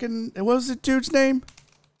the dude's name?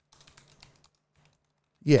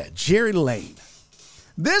 Yeah, Jerry Lane.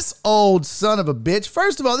 This old son of a bitch.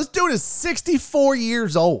 First of all, this dude is 64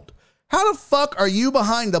 years old. How the fuck are you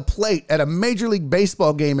behind the plate at a Major League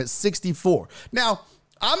Baseball game at 64? Now,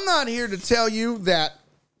 I'm not here to tell you that,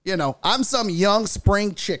 I'm some young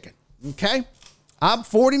spring chicken, okay? I'm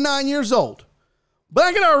 49 years old. But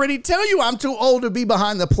I can already tell you I'm too old to be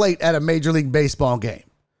behind the plate at a Major League Baseball game.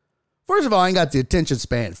 First of all, I ain't got the attention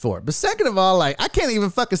span for it. But second of all, I can't even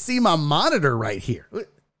fucking see my monitor right here.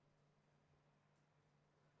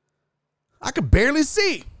 I could barely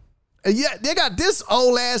see. And yet they got this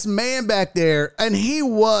old ass man back there, and he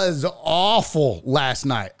was awful last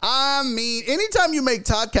night. I mean, anytime you make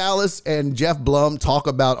Todd Callis and Jeff Blum talk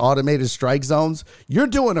about automated strike zones, you're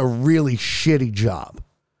doing a really shitty job.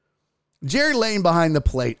 Jerry Lane behind the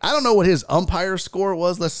plate. I don't know what his umpire score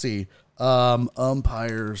was. Let's see.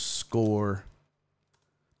 Umpire score.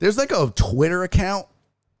 There's like a Twitter account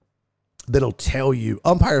that'll tell you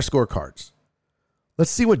umpire scorecards. Let's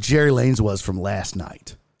see what Jerry Lane's was from last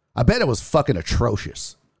night. I bet it was fucking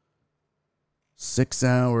atrocious. 6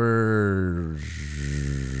 hours,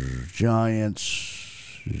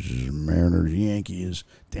 Giants, Mariners, Yankees.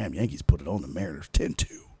 Damn, Yankees put it on the Mariners 10-2.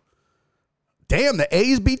 Damn, the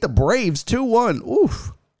A's beat the Braves 2-1.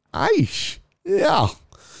 Oof. Aish. Yeah.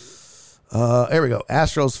 There we go.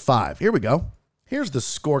 Astros 5. Here we go. Here's the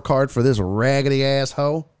scorecard for this raggedy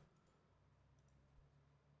asshole.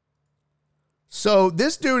 So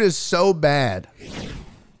this dude is so bad.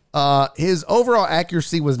 His overall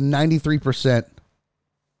accuracy was 93%,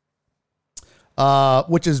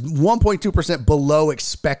 which is 1.2% below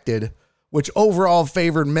expected, which overall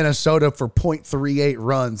favored Minnesota for 0.38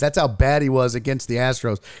 runs. That's how bad he was against the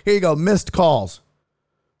Astros. Here you go. Missed calls.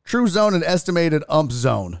 True zone and estimated ump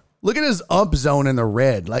zone. Look at his ump zone in the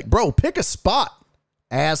red. Like, bro, pick a spot,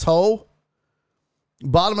 asshole.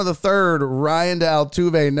 Bottom of the third, Ryan to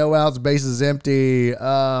Altuve, no outs, bases empty.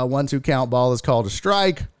 1-2 count, ball is called a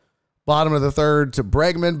strike. Bottom of the third to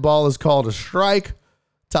Bregman, ball is called a strike.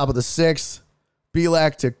 Top of the sixth,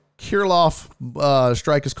 Bielak to Kirilloff,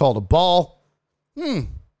 strike is called a ball.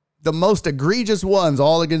 The most egregious ones,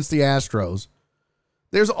 all against the Astros.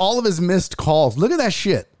 There's all of his missed calls. Look at that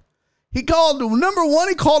shit. He called, number one,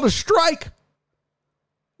 he called a strike.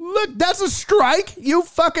 Look, that's a strike, you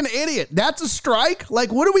fucking idiot. That's a strike?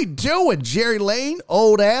 Like, what are we doing, Jerry Lane,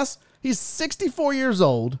 old ass? He's 64 years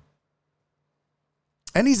old.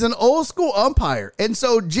 And he's an old school umpire. And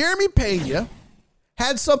so Jeremy Pena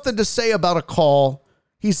had something to say about a call.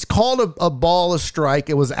 He's called a ball a strike.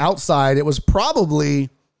 It was outside. It was probably,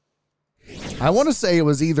 I want to say it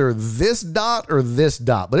was either this dot or this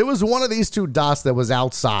dot, but it was one of these two dots that was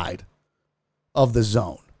outside of the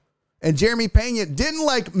zone. And Jeremy Pena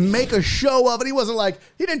didn't make a show of it. He wasn't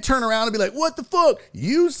he didn't turn around and be like, what the fuck?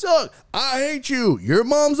 You suck. I hate you. Your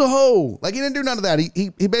mom's a hoe. He didn't do none of that. He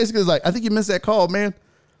basically was like, I think you missed that call, man.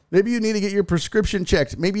 Maybe you need to get your prescription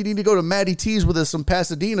checked. Maybe you need to go to Maddie T's with us in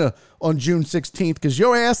Pasadena on June 16th because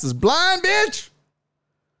your ass is blind, bitch.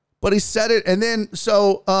 But he said it. And then,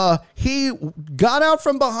 he got out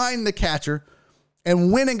from behind the catcher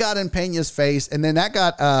and went and got in Pena's face. And then that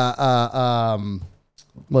got,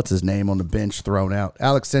 what's his name on the bench thrown out?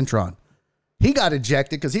 Alex Cintron. He got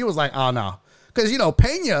ejected because he was like, oh, no. Because,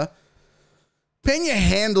 Pena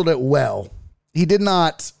handled it well. He did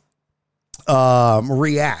not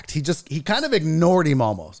react. He kind of ignored him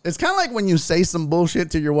almost. It's kind of like when you say some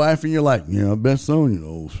bullshit to your wife and you're like, yeah, I bet so,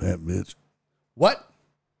 old fat bitch. What?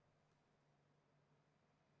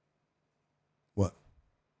 What?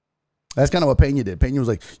 That's kind of what Pena did. Pena was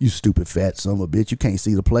like, you stupid fat son of a bitch. You can't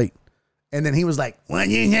see the plate. And then he was like, what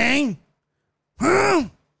you saying? Huh?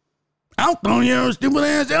 I'll throw your stupid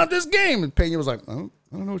ass out this game. And Pena was like, I don't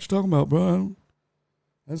know what you're talking about, bro.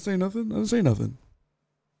 I didn't say nothing.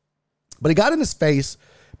 But he got in his face,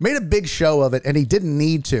 made a big show of it, and he didn't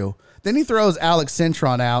need to. Then he throws Alex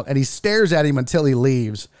Cintron out, and he stares at him until he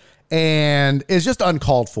leaves. And it's just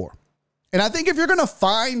uncalled for. And I think if you're going to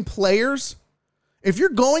fine players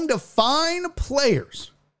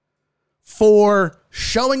for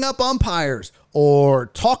showing up umpires or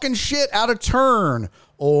talking shit out of turn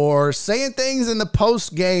or saying things in the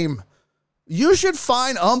post game, you should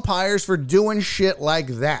fine umpires for doing shit like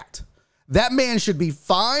that. That man should be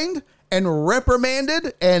fined and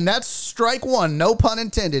reprimanded, and that's strike one, no pun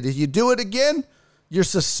intended. If you do it again, you're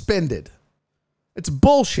suspended. It's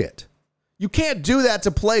bullshit. You can't do that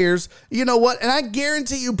to players. You know what? And I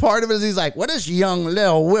guarantee you part of it is he's like, what is young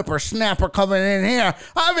little whippersnapper coming in here?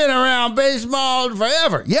 I've been around baseball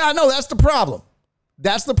forever. Yeah, I know. That's the problem.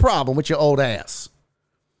 That's the problem with your old ass.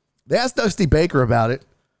 They asked Dusty Baker about it.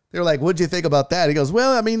 They were like, what'd you think about that? He goes,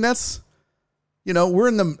 well, I mean, that's You know, we're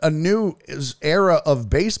in a new era of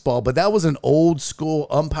baseball, but that was an old school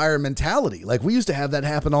umpire mentality. Like, we used to have that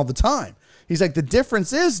happen all the time. He's like, the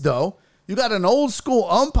difference is, though, you got an old school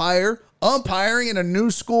umpire umpiring in a new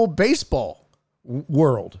school baseball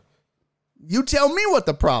world. You tell me what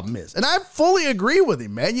the problem is. And I fully agree with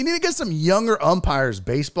him, man. You need to get some younger umpires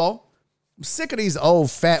baseball. I'm sick of these old,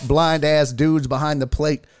 fat, blind-ass dudes behind the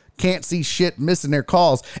plate. Can't see shit, missing their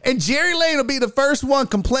calls. And Jerry Lane will be the first one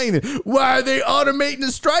complaining, why are they automating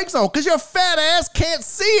the strike zone? Because your fat ass can't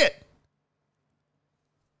see it.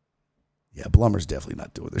 Yeah, Blummer's definitely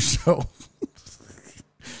not doing the show.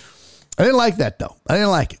 I didn't like that, though. I didn't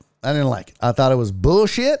like it. I thought it was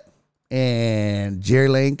bullshit, and Jerry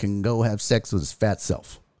Lane can go have sex with his fat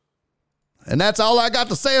self. And that's all I got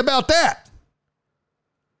to say about that.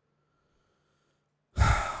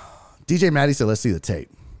 DJ Maddie said, let's see the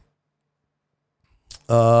tape.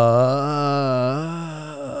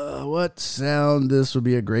 What sound? This would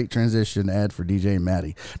be a great transition ad for DJ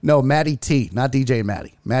Maddie. No, Maddie T, not DJ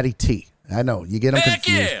Maddie. Maddie T. I know, you get them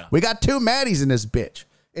confused. Yeah. We got two Maddies in this bitch.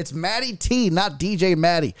 It's Maddie T, not DJ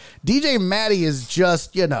Maddie. DJ Maddie is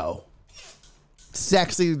just, you know,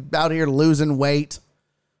 sexy, out here losing weight.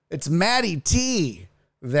 It's Maddie T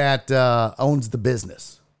that owns the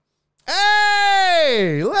business.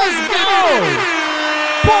 Hey, let's go.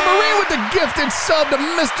 Paul Marine with the gifted sub to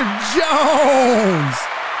Mr. Jones.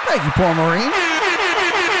 Thank you, Paul Marine.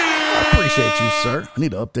 I appreciate you, sir. I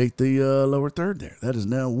need to update the lower third there. That is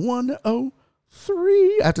now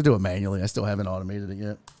 103. I have to do it manually. I still haven't automated it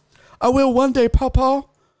yet. I will one day, Papa.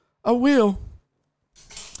 I will.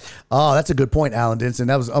 Oh, that's a good point, Alan Denson.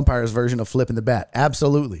 That was umpire's version of flipping the bat.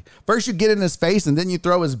 Absolutely. First you get in his face, and then you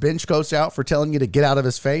throw his bench coach out for telling you to get out of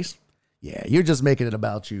his face. Yeah, you're just making it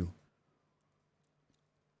about you.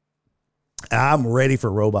 I'm ready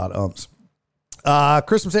for robot umps.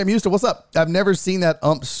 Chris from Sam Houston, what's up? I've never seen that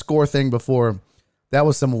ump score thing before. That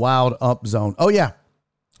was some wild ump zone. Oh, yeah.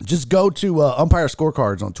 Just go to umpire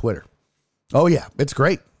scorecards on Twitter. Oh, yeah. It's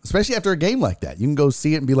great, especially after a game like that. You can go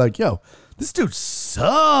see it and be like, yo, this dude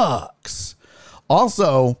sucks.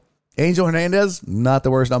 Also, Angel Hernandez, not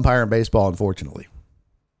the worst umpire in baseball, unfortunately.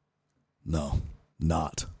 No,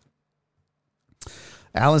 not.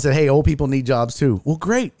 Alan said, hey, old people need jobs too. Well,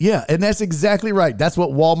 great. Yeah, and that's exactly right. That's what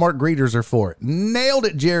Walmart greeters are for. Nailed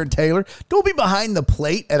it, Jared Taylor. Don't be behind the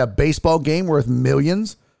plate at a baseball game worth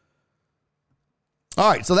millions.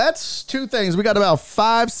 All right, so that's two things. We got about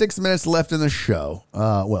 5-6 minutes left in the show.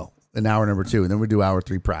 Well, an hour number 2, and then we do hour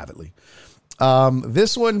 3 privately.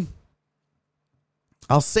 This one,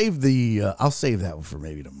 I'll save that one for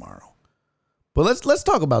maybe tomorrow. But let's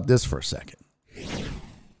talk about this for a second.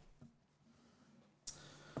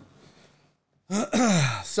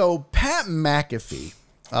 So Pat McAfee,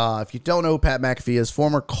 if you don't know who Pat McAfee is,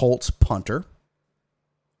 former Colts punter,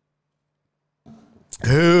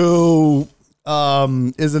 who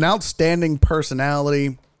is an outstanding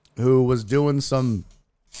personality, who was doing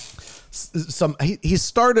he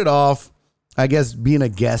started off, I guess, being a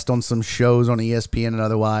guest on some shows on ESPN and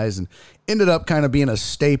otherwise, and ended up kind of being a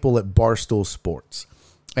staple at Barstool Sports.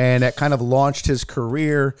 And that kind of launched his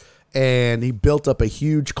career. And he built up a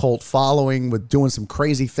huge cult following with doing some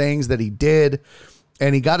crazy things that he did.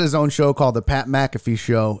 And he got his own show called The Pat McAfee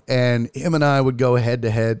Show. And him and I would go head to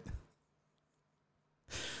head.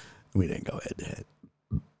 We didn't go head to head.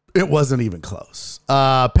 It wasn't even close.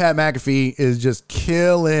 Pat McAfee is just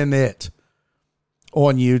killing it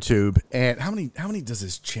on YouTube. And how many does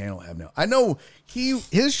his channel have now? I know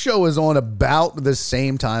his show is on about the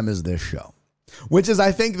same time as this show. Which is,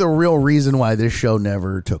 I think, the real reason why this show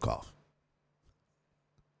never took off.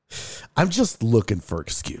 I'm just looking for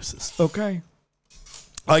excuses, okay?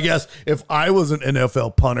 I guess if I was an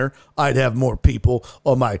NFL punter, I'd have more people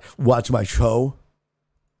on watch my show.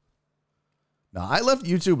 No, I left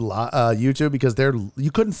YouTube because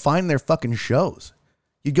you couldn't find their fucking shows.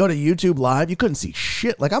 You go to YouTube Live, you couldn't see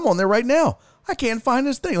shit. Like, I'm on there right now. I can't find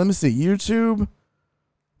this thing. Let me see. YouTube.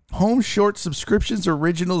 Home short subscriptions,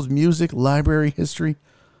 originals, music, library, history.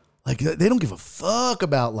 Like, they don't give a fuck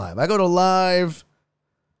about live. I go to live,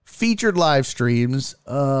 featured live streams,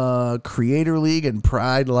 Creator League and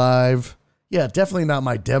Pride Live. Yeah, definitely not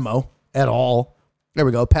my demo at all. There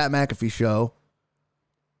we go. Pat McAfee Show.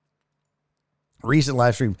 Recent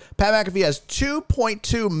live stream. Pat McAfee has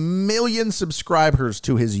 2.2 million subscribers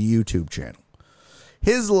to his YouTube channel.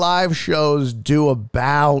 His live shows do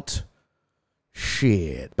about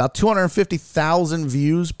 250,000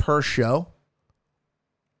 views per show.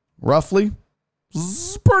 Roughly.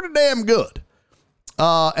 It's pretty damn good.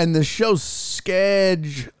 And the show's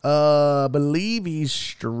schedule, I believe he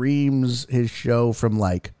streams his show from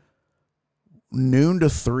like noon to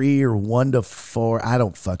 3 or 1 to 4. I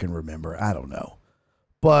don't fucking remember. I don't know.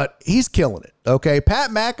 But he's killing it. Okay.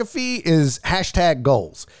 Pat McAfee is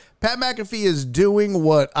 #goals. Pat McAfee is doing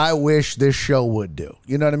what I wish this show would do.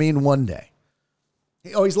 You know what I mean? One day.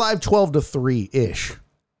 Oh, he's live 12 to 3-ish.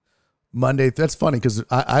 Monday. That's funny because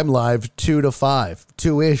I'm live 2 to 5.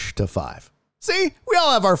 2-ish to 5. See? We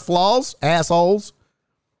all have our flaws, assholes.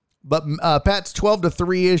 But Pat's 12 to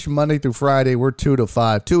 3-ish Monday through Friday. We're 2 to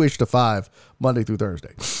 5. 2-ish to 5 Monday through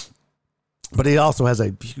Thursday. But he also has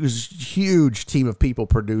a huge team of people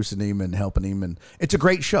producing him and helping him. And it's a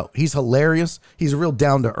great show. He's hilarious. He's real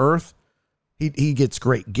down to earth. He gets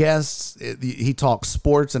great guests. He talks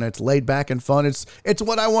sports and it's laid back and fun. It's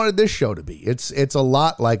what I wanted this show to be. It's a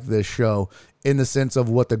lot like this show in the sense of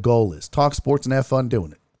what the goal is. Talk sports and have fun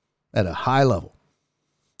doing it at a high level.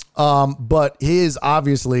 But his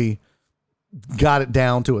obviously got it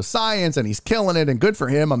down to a science and he's killing it and good for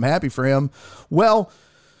him. I'm happy for him. Well,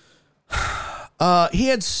 he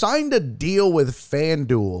had signed a deal with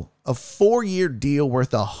FanDuel, a 4-year deal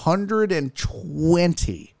worth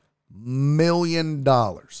 $120 million.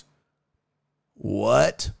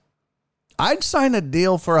 What? I'd sign a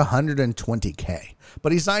deal for $120K,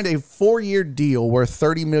 but he signed a 4-year deal worth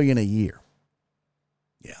 $30 million a year.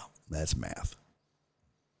 Yeah, that's math.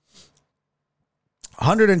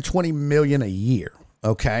 $120 million a year.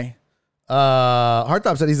 Okay.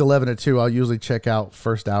 Heartthrob said he's 11 to 2. I'll usually check out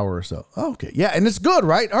first hour or so. Okay. Yeah. And it's good,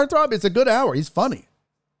 right? Heartthrob, it's a good hour. He's funny.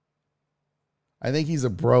 I think he's a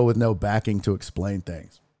bro with no backing to explain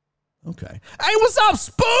things. Okay. Hey, what's up,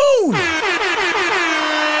 Spoon? Good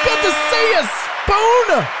to see you,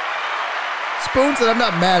 Spoon. Spoon said, I'm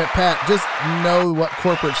not mad at Pat. Just know what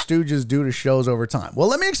corporate stooges do to shows over time. Well,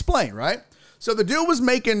 let me explain, right? So the dude was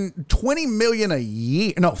making $20 million a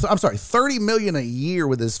year. No, I'm sorry, $30 million a year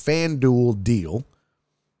with his FanDuel deal.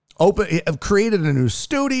 Created a new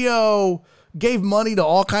studio, gave money to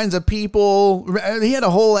all kinds of people. He had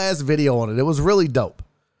a whole ass video on it. It was really dope.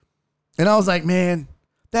 And I was like, man,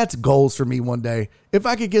 that's goals for me one day. If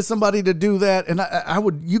I could get somebody to do that, and I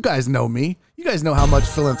would, you guys know me. You guys know how much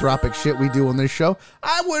philanthropic shit we do on this show.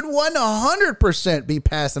 I would 100% be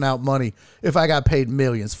passing out money if I got paid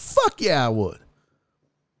millions. Fuck yeah, I would.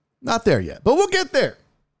 Not there yet, but we'll get there.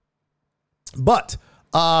 But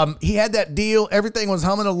he had that deal. Everything was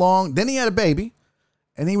humming along. Then he had a baby.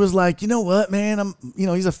 And he was like, you know what, man?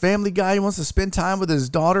 He's a family guy. He wants to spend time with his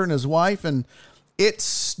daughter and his wife. And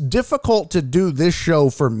it's difficult to do this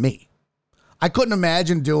show for me. I couldn't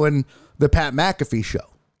imagine doing the Pat McAfee show.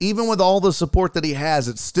 Even with all the support that he has,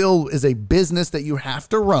 it still is a business that you have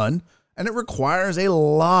to run, and it requires a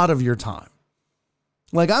lot of your time.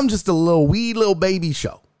 Like, I'm just a little baby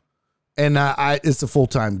show, and it's a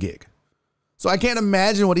full-time gig. So I can't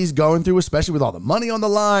imagine what he's going through, especially with all the money on the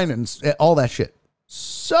line and all that shit.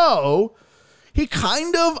 So he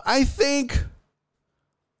kind of, I think,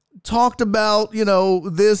 talked about,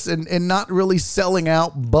 this and not really selling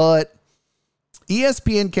out, but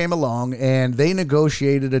ESPN came along and they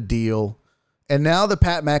negotiated a deal. And now the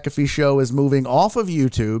Pat McAfee show is moving off of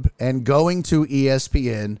YouTube and going to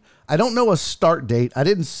ESPN. I don't know a start date. I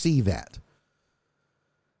didn't see that.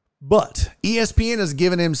 But ESPN has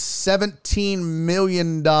given him $17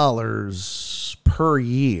 million per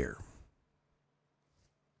year.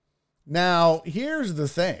 Now, here's the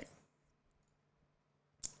thing.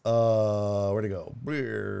 Where'd it go?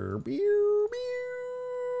 There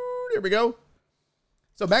we go.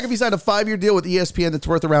 So McAfee signed a 5-year deal with ESPN that's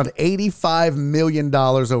worth around $85 million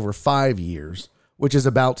over 5 years, which is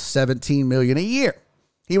about $17 million a year.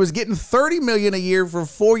 He was getting $30 million a year for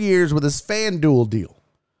 4 years with his FanDuel deal.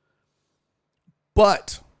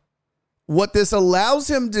 But what this allows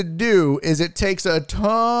him to do is it takes a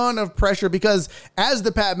ton of pressure because as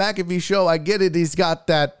the Pat McAfee show, I get it. He's got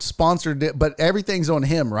that sponsored, but everything's on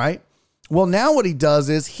him, right? Well, now what he does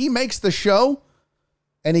is he makes the show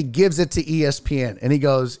and he gives it to ESPN and he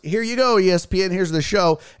goes, here you go, ESPN, here's the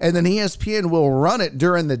show. And then ESPN will run it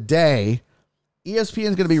during the day. ESPN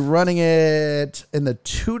is going to be running it in the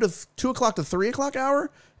 2 o'clock to 3 o'clock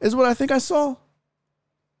hour is what I think I saw.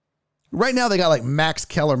 Right now they got like Max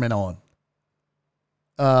Kellerman on.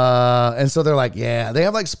 And so they're like, yeah, they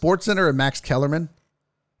have like SportsCenter and Max Kellerman.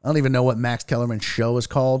 I don't even know what Max Kellerman's show is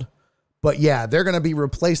called. But yeah, they're going to be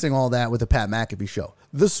replacing all that with the Pat McAfee show.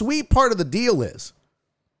 The sweet part of the deal is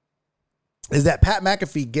that Pat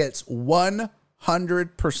McAfee gets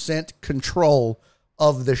 100% control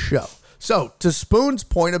of the show. So to Spoon's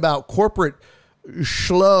point about corporate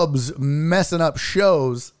schlubs messing up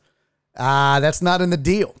shows, that's not in the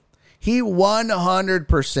deal. He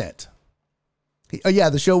 100%. Yeah,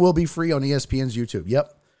 the show will be free on ESPN's YouTube.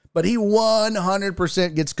 Yep. But he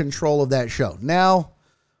 100% gets control of that show. Now,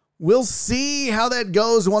 we'll see how that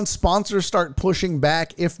goes once sponsors start pushing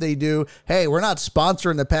back. If they do, hey, we're not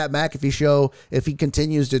sponsoring the Pat McAfee show if he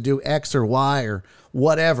continues to do X or Y or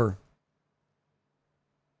whatever.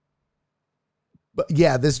 But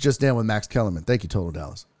yeah, this just in with Max Kellerman. Thank you, Total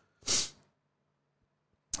Dallas.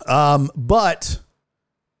 But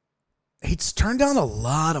he's turned down a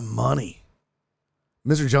lot of money.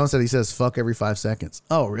 Mr. Jones said he says fuck every 5 seconds.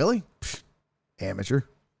 Oh, really? Pfft, amateur.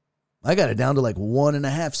 I got it down to like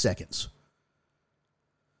 1.5 seconds.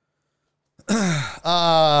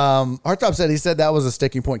 Artop said he said that was a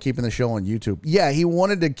sticking point keeping the show on YouTube. Yeah, he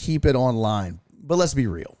wanted to keep it online. But let's be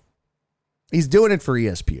real. He's doing it for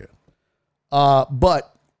ESPN.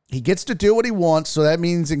 But he gets to do what he wants. So that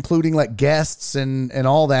means including like guests and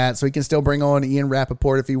all that. So he can still bring on Ian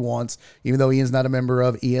Rappaport if he wants, even though Ian's not a member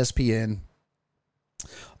of ESPN.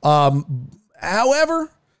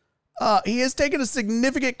 However, he has taken a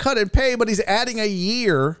significant cut in pay, but he's adding a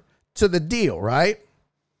year to the deal, right?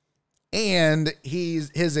 And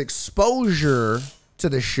his exposure to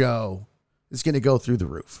the show is going to go through the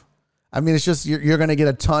roof. I mean, it's just, you're going to get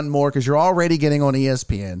a ton more because you're already getting on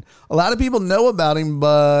ESPN. A lot of people know about him,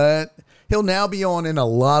 but he'll now be on in a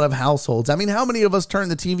lot of households. I mean, how many of us turn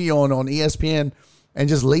the TV on ESPN and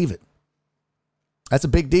just leave it? That's a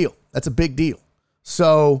big deal. That's a big deal.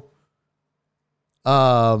 So,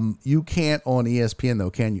 you can't on ESPN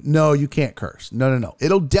though, can you? No, you can't curse. No.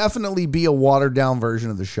 It'll definitely be a watered down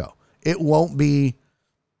version of the show. It won't be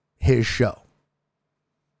his show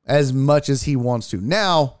as much as he wants to.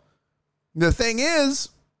 Now, the thing is,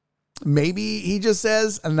 maybe he just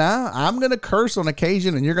says, nah, I'm going to curse on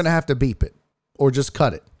occasion and you're going to have to beep it or just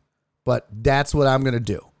cut it. But that's what I'm going to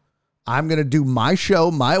do. I'm going to do my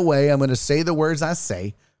show my way. I'm going to say the words I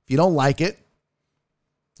say. If you don't like it,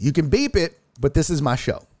 you can beep it, but this is my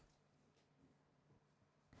show.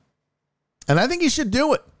 And I think you should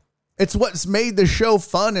do it. It's what's made the show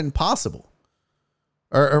fun and possible.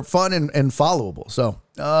 Or fun and followable. So,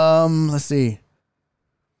 let's see.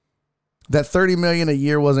 That $30 million a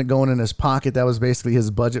year wasn't going in his pocket. That was basically his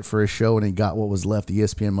budget for his show, and he got what was left. The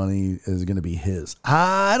ESPN money is going to be his.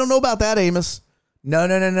 I don't know about that, Amos. No.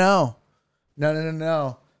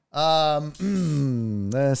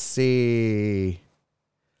 Let's see.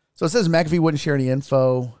 So it says McAfee wouldn't share any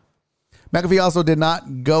info. McAfee also did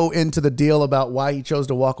not go into the deal about why he chose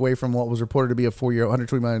to walk away from what was reported to be a 4-year,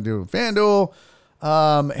 $120 million deal with FanDuel,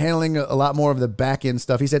 handling a lot more of the back end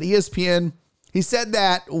stuff. He said ESPN. He said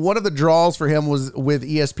that one of the draws for him was with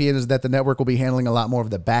ESPN is that the network will be handling a lot more of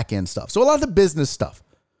the back end stuff. So a lot of the business stuff.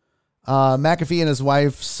 McAfee and his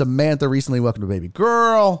wife Samantha recently welcomed a baby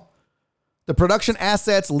girl. The production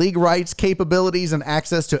assets, league rights, capabilities, and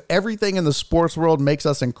access to everything in the sports world makes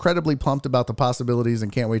us incredibly pumped about the possibilities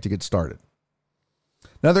and can't wait to get started.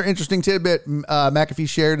 Another interesting tidbit McAfee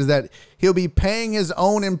shared is that he'll be paying his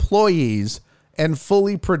own employees and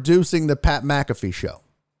fully producing the Pat McAfee show.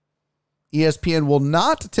 ESPN will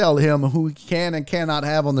not tell him who he can and cannot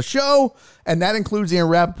have on the show, and that includes Ian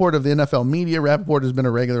Rappaport of the NFL media. Rappaport has been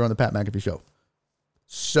a regular on the Pat McAfee show.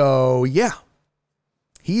 So, yeah.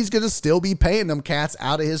 He's going to still be paying them cats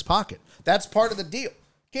out of his pocket. That's part of the deal.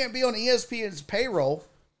 Can't be on ESPN's payroll,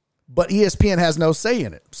 but ESPN has no say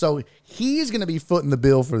in it. So he's going to be footing the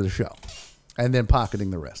bill for the show and then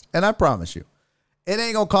pocketing the rest. And I promise you, it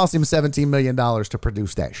ain't going to cost him $17 million to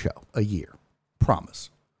produce that show a year.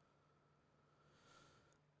 Promise.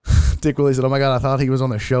 Dick Willie said, oh my God, I thought he was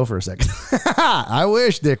on the show for a second. I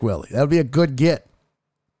wish, Dick Willie. That would be a good get.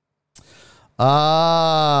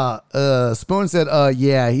 Spoon said,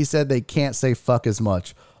 yeah, he said they can't say fuck as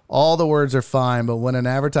much. All the words are fine, but when an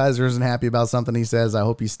advertiser isn't happy about something he says, I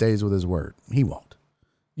hope he stays with his word. He won't.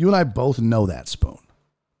 You and I both know that, Spoon.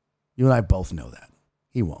 You and I both know that.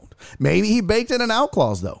 He won't. Maybe he baked in an out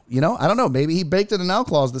clause, though. You know, I don't know. Maybe he baked in an out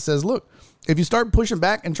clause that says, look, if you start pushing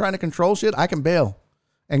back and trying to control shit, I can bail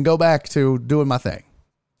and go back to doing my thing.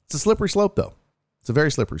 It's a slippery slope, though. It's a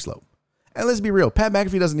very slippery slope. And let's be real. Pat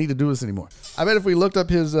McAfee doesn't need to do this anymore. I bet if we looked up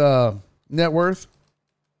his net worth.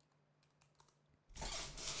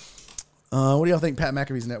 What do y'all think Pat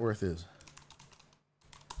McAfee's net worth is?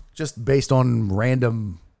 Just based on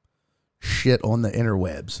random shit on the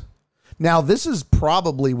interwebs. Now, this is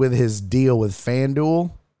probably with his deal with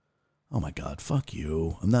FanDuel. Oh my God, fuck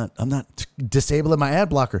you. I'm not disabling my ad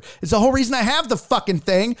blocker. It's the whole reason I have the fucking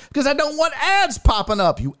thing, because I don't want ads popping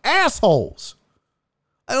up, you assholes.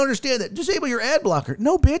 I don't understand that. Disable your ad blocker.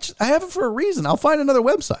 No, bitch. I have it for a reason. I'll find another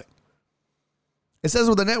website. It says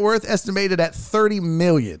with a net worth estimated at $30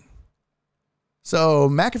 million. So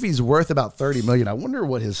McAfee's worth about $30 million. I wonder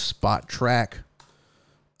what his spot track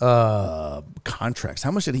contracts.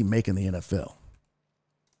 How much did he make in the NFL?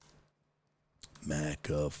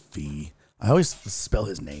 McAfee. I always spell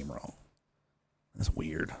his name wrong. That's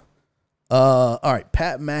weird. All right,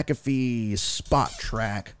 Pat McAfee spot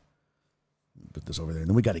track. Put this over there. And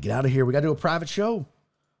then we got to get out of here. We got to do a private show.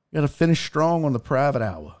 We got to finish strong on the private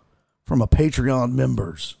hour from our Patreon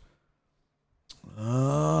members.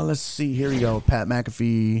 Let's see. Here we go. Pat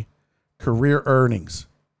McAfee career earnings.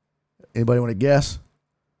 Anybody want to guess?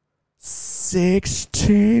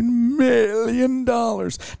 $16 million.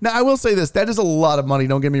 Now, I will say this. That is a lot of money.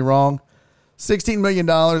 Don't get me wrong. $16 million.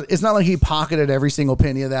 It's not like he pocketed every single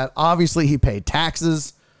penny of that. Obviously, he paid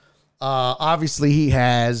taxes. Obviously, he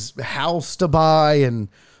has a house to buy and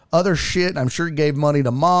other shit. I'm sure he gave money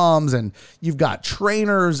to moms, and you've got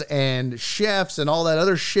trainers and chefs and all that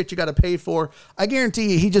other shit you got to pay for. I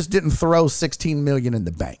guarantee you, he just didn't throw $16 million in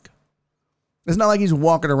the bank. It's not like he's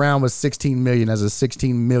walking around with $16 million as a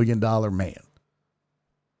 $16 million man.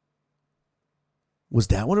 Was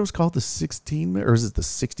that what it was called? The 16 or is it the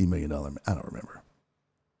 $60 million man? I don't remember.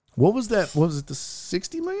 What was that? Was it the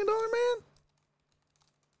 $60 million man?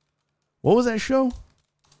 What was that show?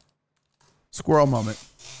 Squirrel moment.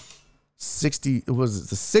 It was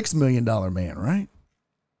the $6 million man, right?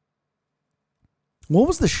 What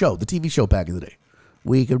was the show? The TV show back in the day.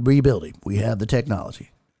 We could rebuild him. We have the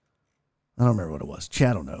technology. I don't remember what it was.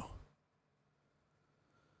 Chat don't know.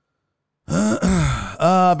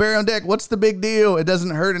 Barry on deck. What's the big deal? It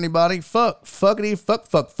doesn't hurt anybody. Fuckity, fuck.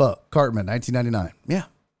 Cartman, 1999. Yeah.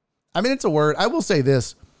 I mean, it's a word. I will say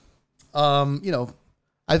this.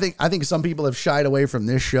 I think some people have shied away from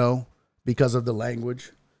this show because of the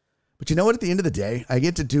language. But you know what? At the end of the day, I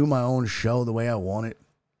get to do my own show the way I want it.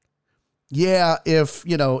 Yeah, if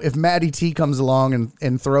Maddie T comes along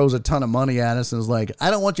and throws a ton of money at us and is like, I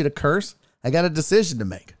don't want you to curse. I got a decision to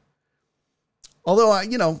make. Although, I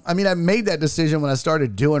made that decision when I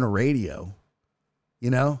started doing radio.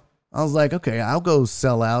 I was like, okay, I'll go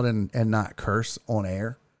sell out and not curse on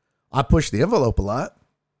air. I pushed the envelope a lot.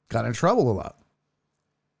 Got in trouble a lot.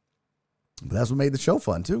 But that's what made the show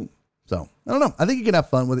fun, too. So, I don't know. I think you can have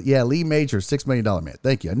fun with it. Yeah, Lee Major, $6 million man.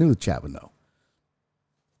 Thank you. I knew the chat would know.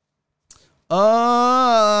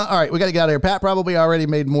 All right, we got to get out of here. Pat probably already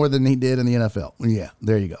made more than he did in the NFL. Yeah,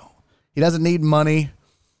 there you go. He doesn't need money.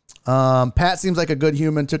 Pat seems like a good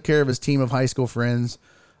human, took care of his team of high school friends.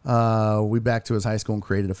 We back to his high school and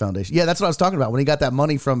created a foundation. Yeah, that's what I was talking about. When he got that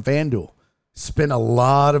money from FanDuel, spent a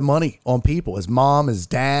lot of money on people. His mom, his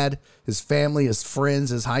dad, his family, his friends,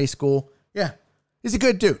 his high school. Yeah, he's a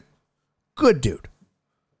good dude. Good dude.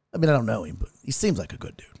 I mean, I don't know him, but he seems like a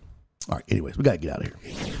good dude. All right, anyways, we got to get out of here.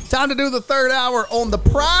 Time to do the third hour on the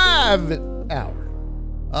private hour.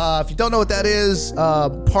 If you don't know what that is,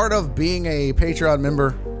 part of being a Patreon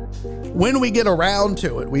member, when we get around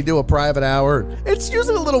to it, we do a private hour. It's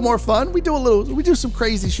usually a little more fun. We do some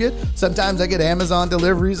crazy shit. Sometimes I get Amazon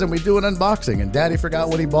deliveries and we do an unboxing and Daddy forgot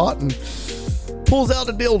what he bought and pulls out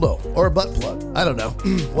a dildo or a butt plug. I don't know.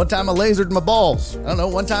 One time I lasered my balls. I don't know.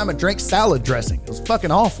 One time I drank salad dressing. It was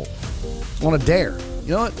fucking awful. On a dare.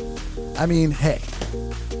 You know what? I mean, hey.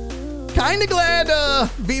 Kind of glad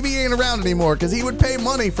VB ain't around anymore because he would pay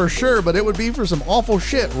money for sure, but it would be for some awful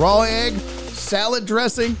shit. Raw egg, salad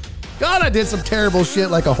dressing. God, I did some terrible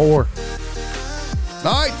shit like a whore.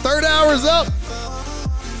 All right, third hour's up.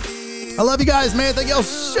 I love you guys, man. Thank y'all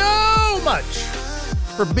so much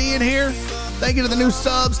for being here. Thank you to the new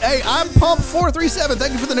subs. Hey, I'm Pump437.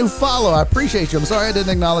 Thank you for the new follow. I appreciate you. I'm sorry I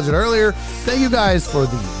didn't acknowledge it earlier. Thank you guys for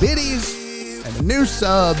the biddies and the new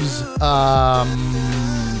subs.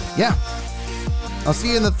 Yeah. I'll see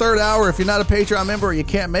you in the third hour. If you're not a Patreon member or you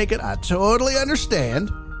can't make it, I totally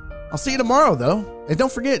understand. I'll see you tomorrow, though. And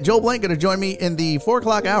don't forget, Joe Blank going to join me in the 4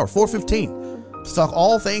 o'clock hour, 4:15, to talk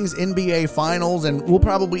all things NBA Finals, and we'll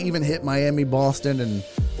probably even hit Miami, Boston, and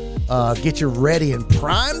get you ready and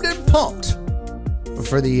primed and pumped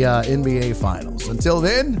for the NBA Finals. Until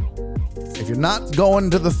then, if you're not going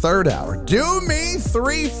to the third hour, do me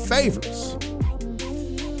 3 favors.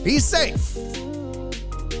 Be safe.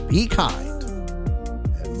 Be kind.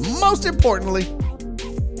 And most importantly,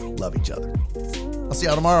 love each other. I'll see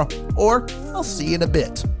y'all tomorrow, or I'll see you in a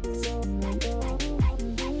bit.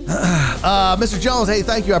 Mr. Jones, hey,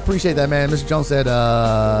 thank you. I appreciate that, man. Mr. Jones said,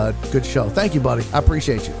 good show. Thank you, buddy. I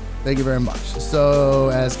appreciate you. Thank you very much. So,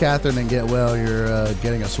 as Catherine and Get Well, you're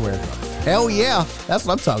getting a swear jar. Hell yeah. That's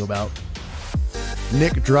what I'm talking about.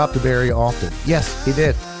 Nick dropped Barry often. Yes, he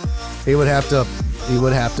did. He would have to,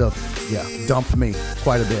 dump me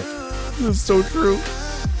quite a bit. This is so true.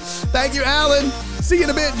 Thank you, Alan. See you in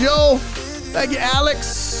a bit, Joel. Thank you,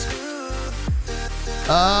 Alex.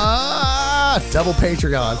 Double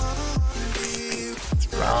Patreon.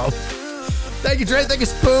 Bro. Thank you, Dre. Thank you,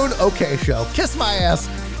 Spoon. Okay, show. Kiss my ass.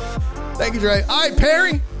 Thank you, Dre. All right,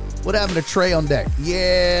 Perry. What happened to Trey on deck?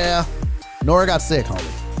 Yeah. Nora got sick, homie.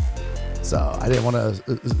 So I didn't want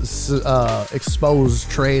to expose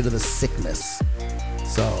Trey to the sickness.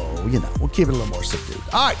 So, we'll keep it a little more subdued.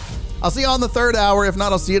 All right. I'll see you on the third hour. If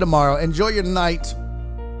not, I'll see you tomorrow. Enjoy your night.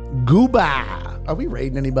 Goodbye. Are we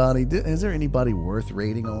rating anybody? Is there anybody worth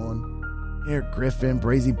rating on? Eric Griffin,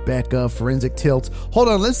 Brazy Becca, Forensic Tilts. Hold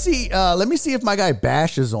on. Let's see. Let me see if my guy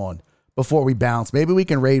Bash is on before we bounce. Maybe we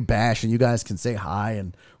can raid Bash and you guys can say hi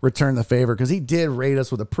and return the favor because he did raid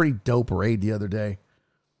us with a pretty dope raid the other day.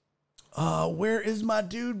 Where is my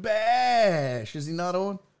dude Bash? Is he not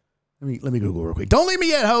on? Let me Google real quick. Don't leave me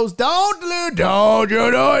yet, host. Don't you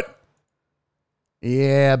do it.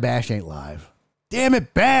 Yeah, Bash ain't live. Damn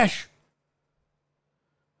it, Bash.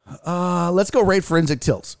 Let's go raid Forensic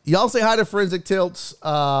Tilts. Y'all say hi to Forensic Tilts,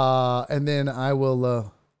 and then I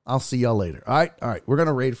will. I'll see y'all later. All right. We're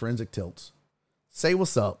gonna raid Forensic Tilts. Say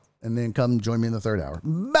what's up, and then come join me in the third hour.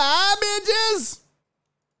 Bye, bitches.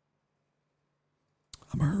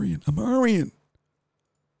 I'm hurrying.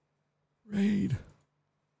 Raid.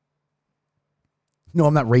 No,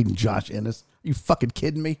 I'm not raiding Josh Ennis. Are you fucking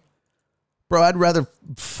kidding me? Bro, I'd rather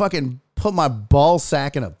fucking put my ball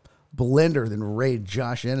sack in a blender than raid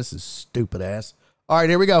Josh Ennis' stupid ass. All right,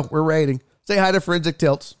 here we go. We're raiding. Say hi to Forensic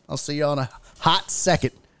Tilts. I'll see you on a hot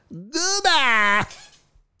second. Goodbye.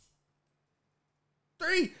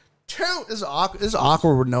 3, 2. This is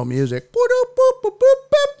awkward with no music.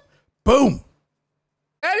 Boom.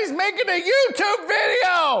 And he's making a YouTube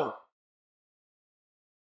video.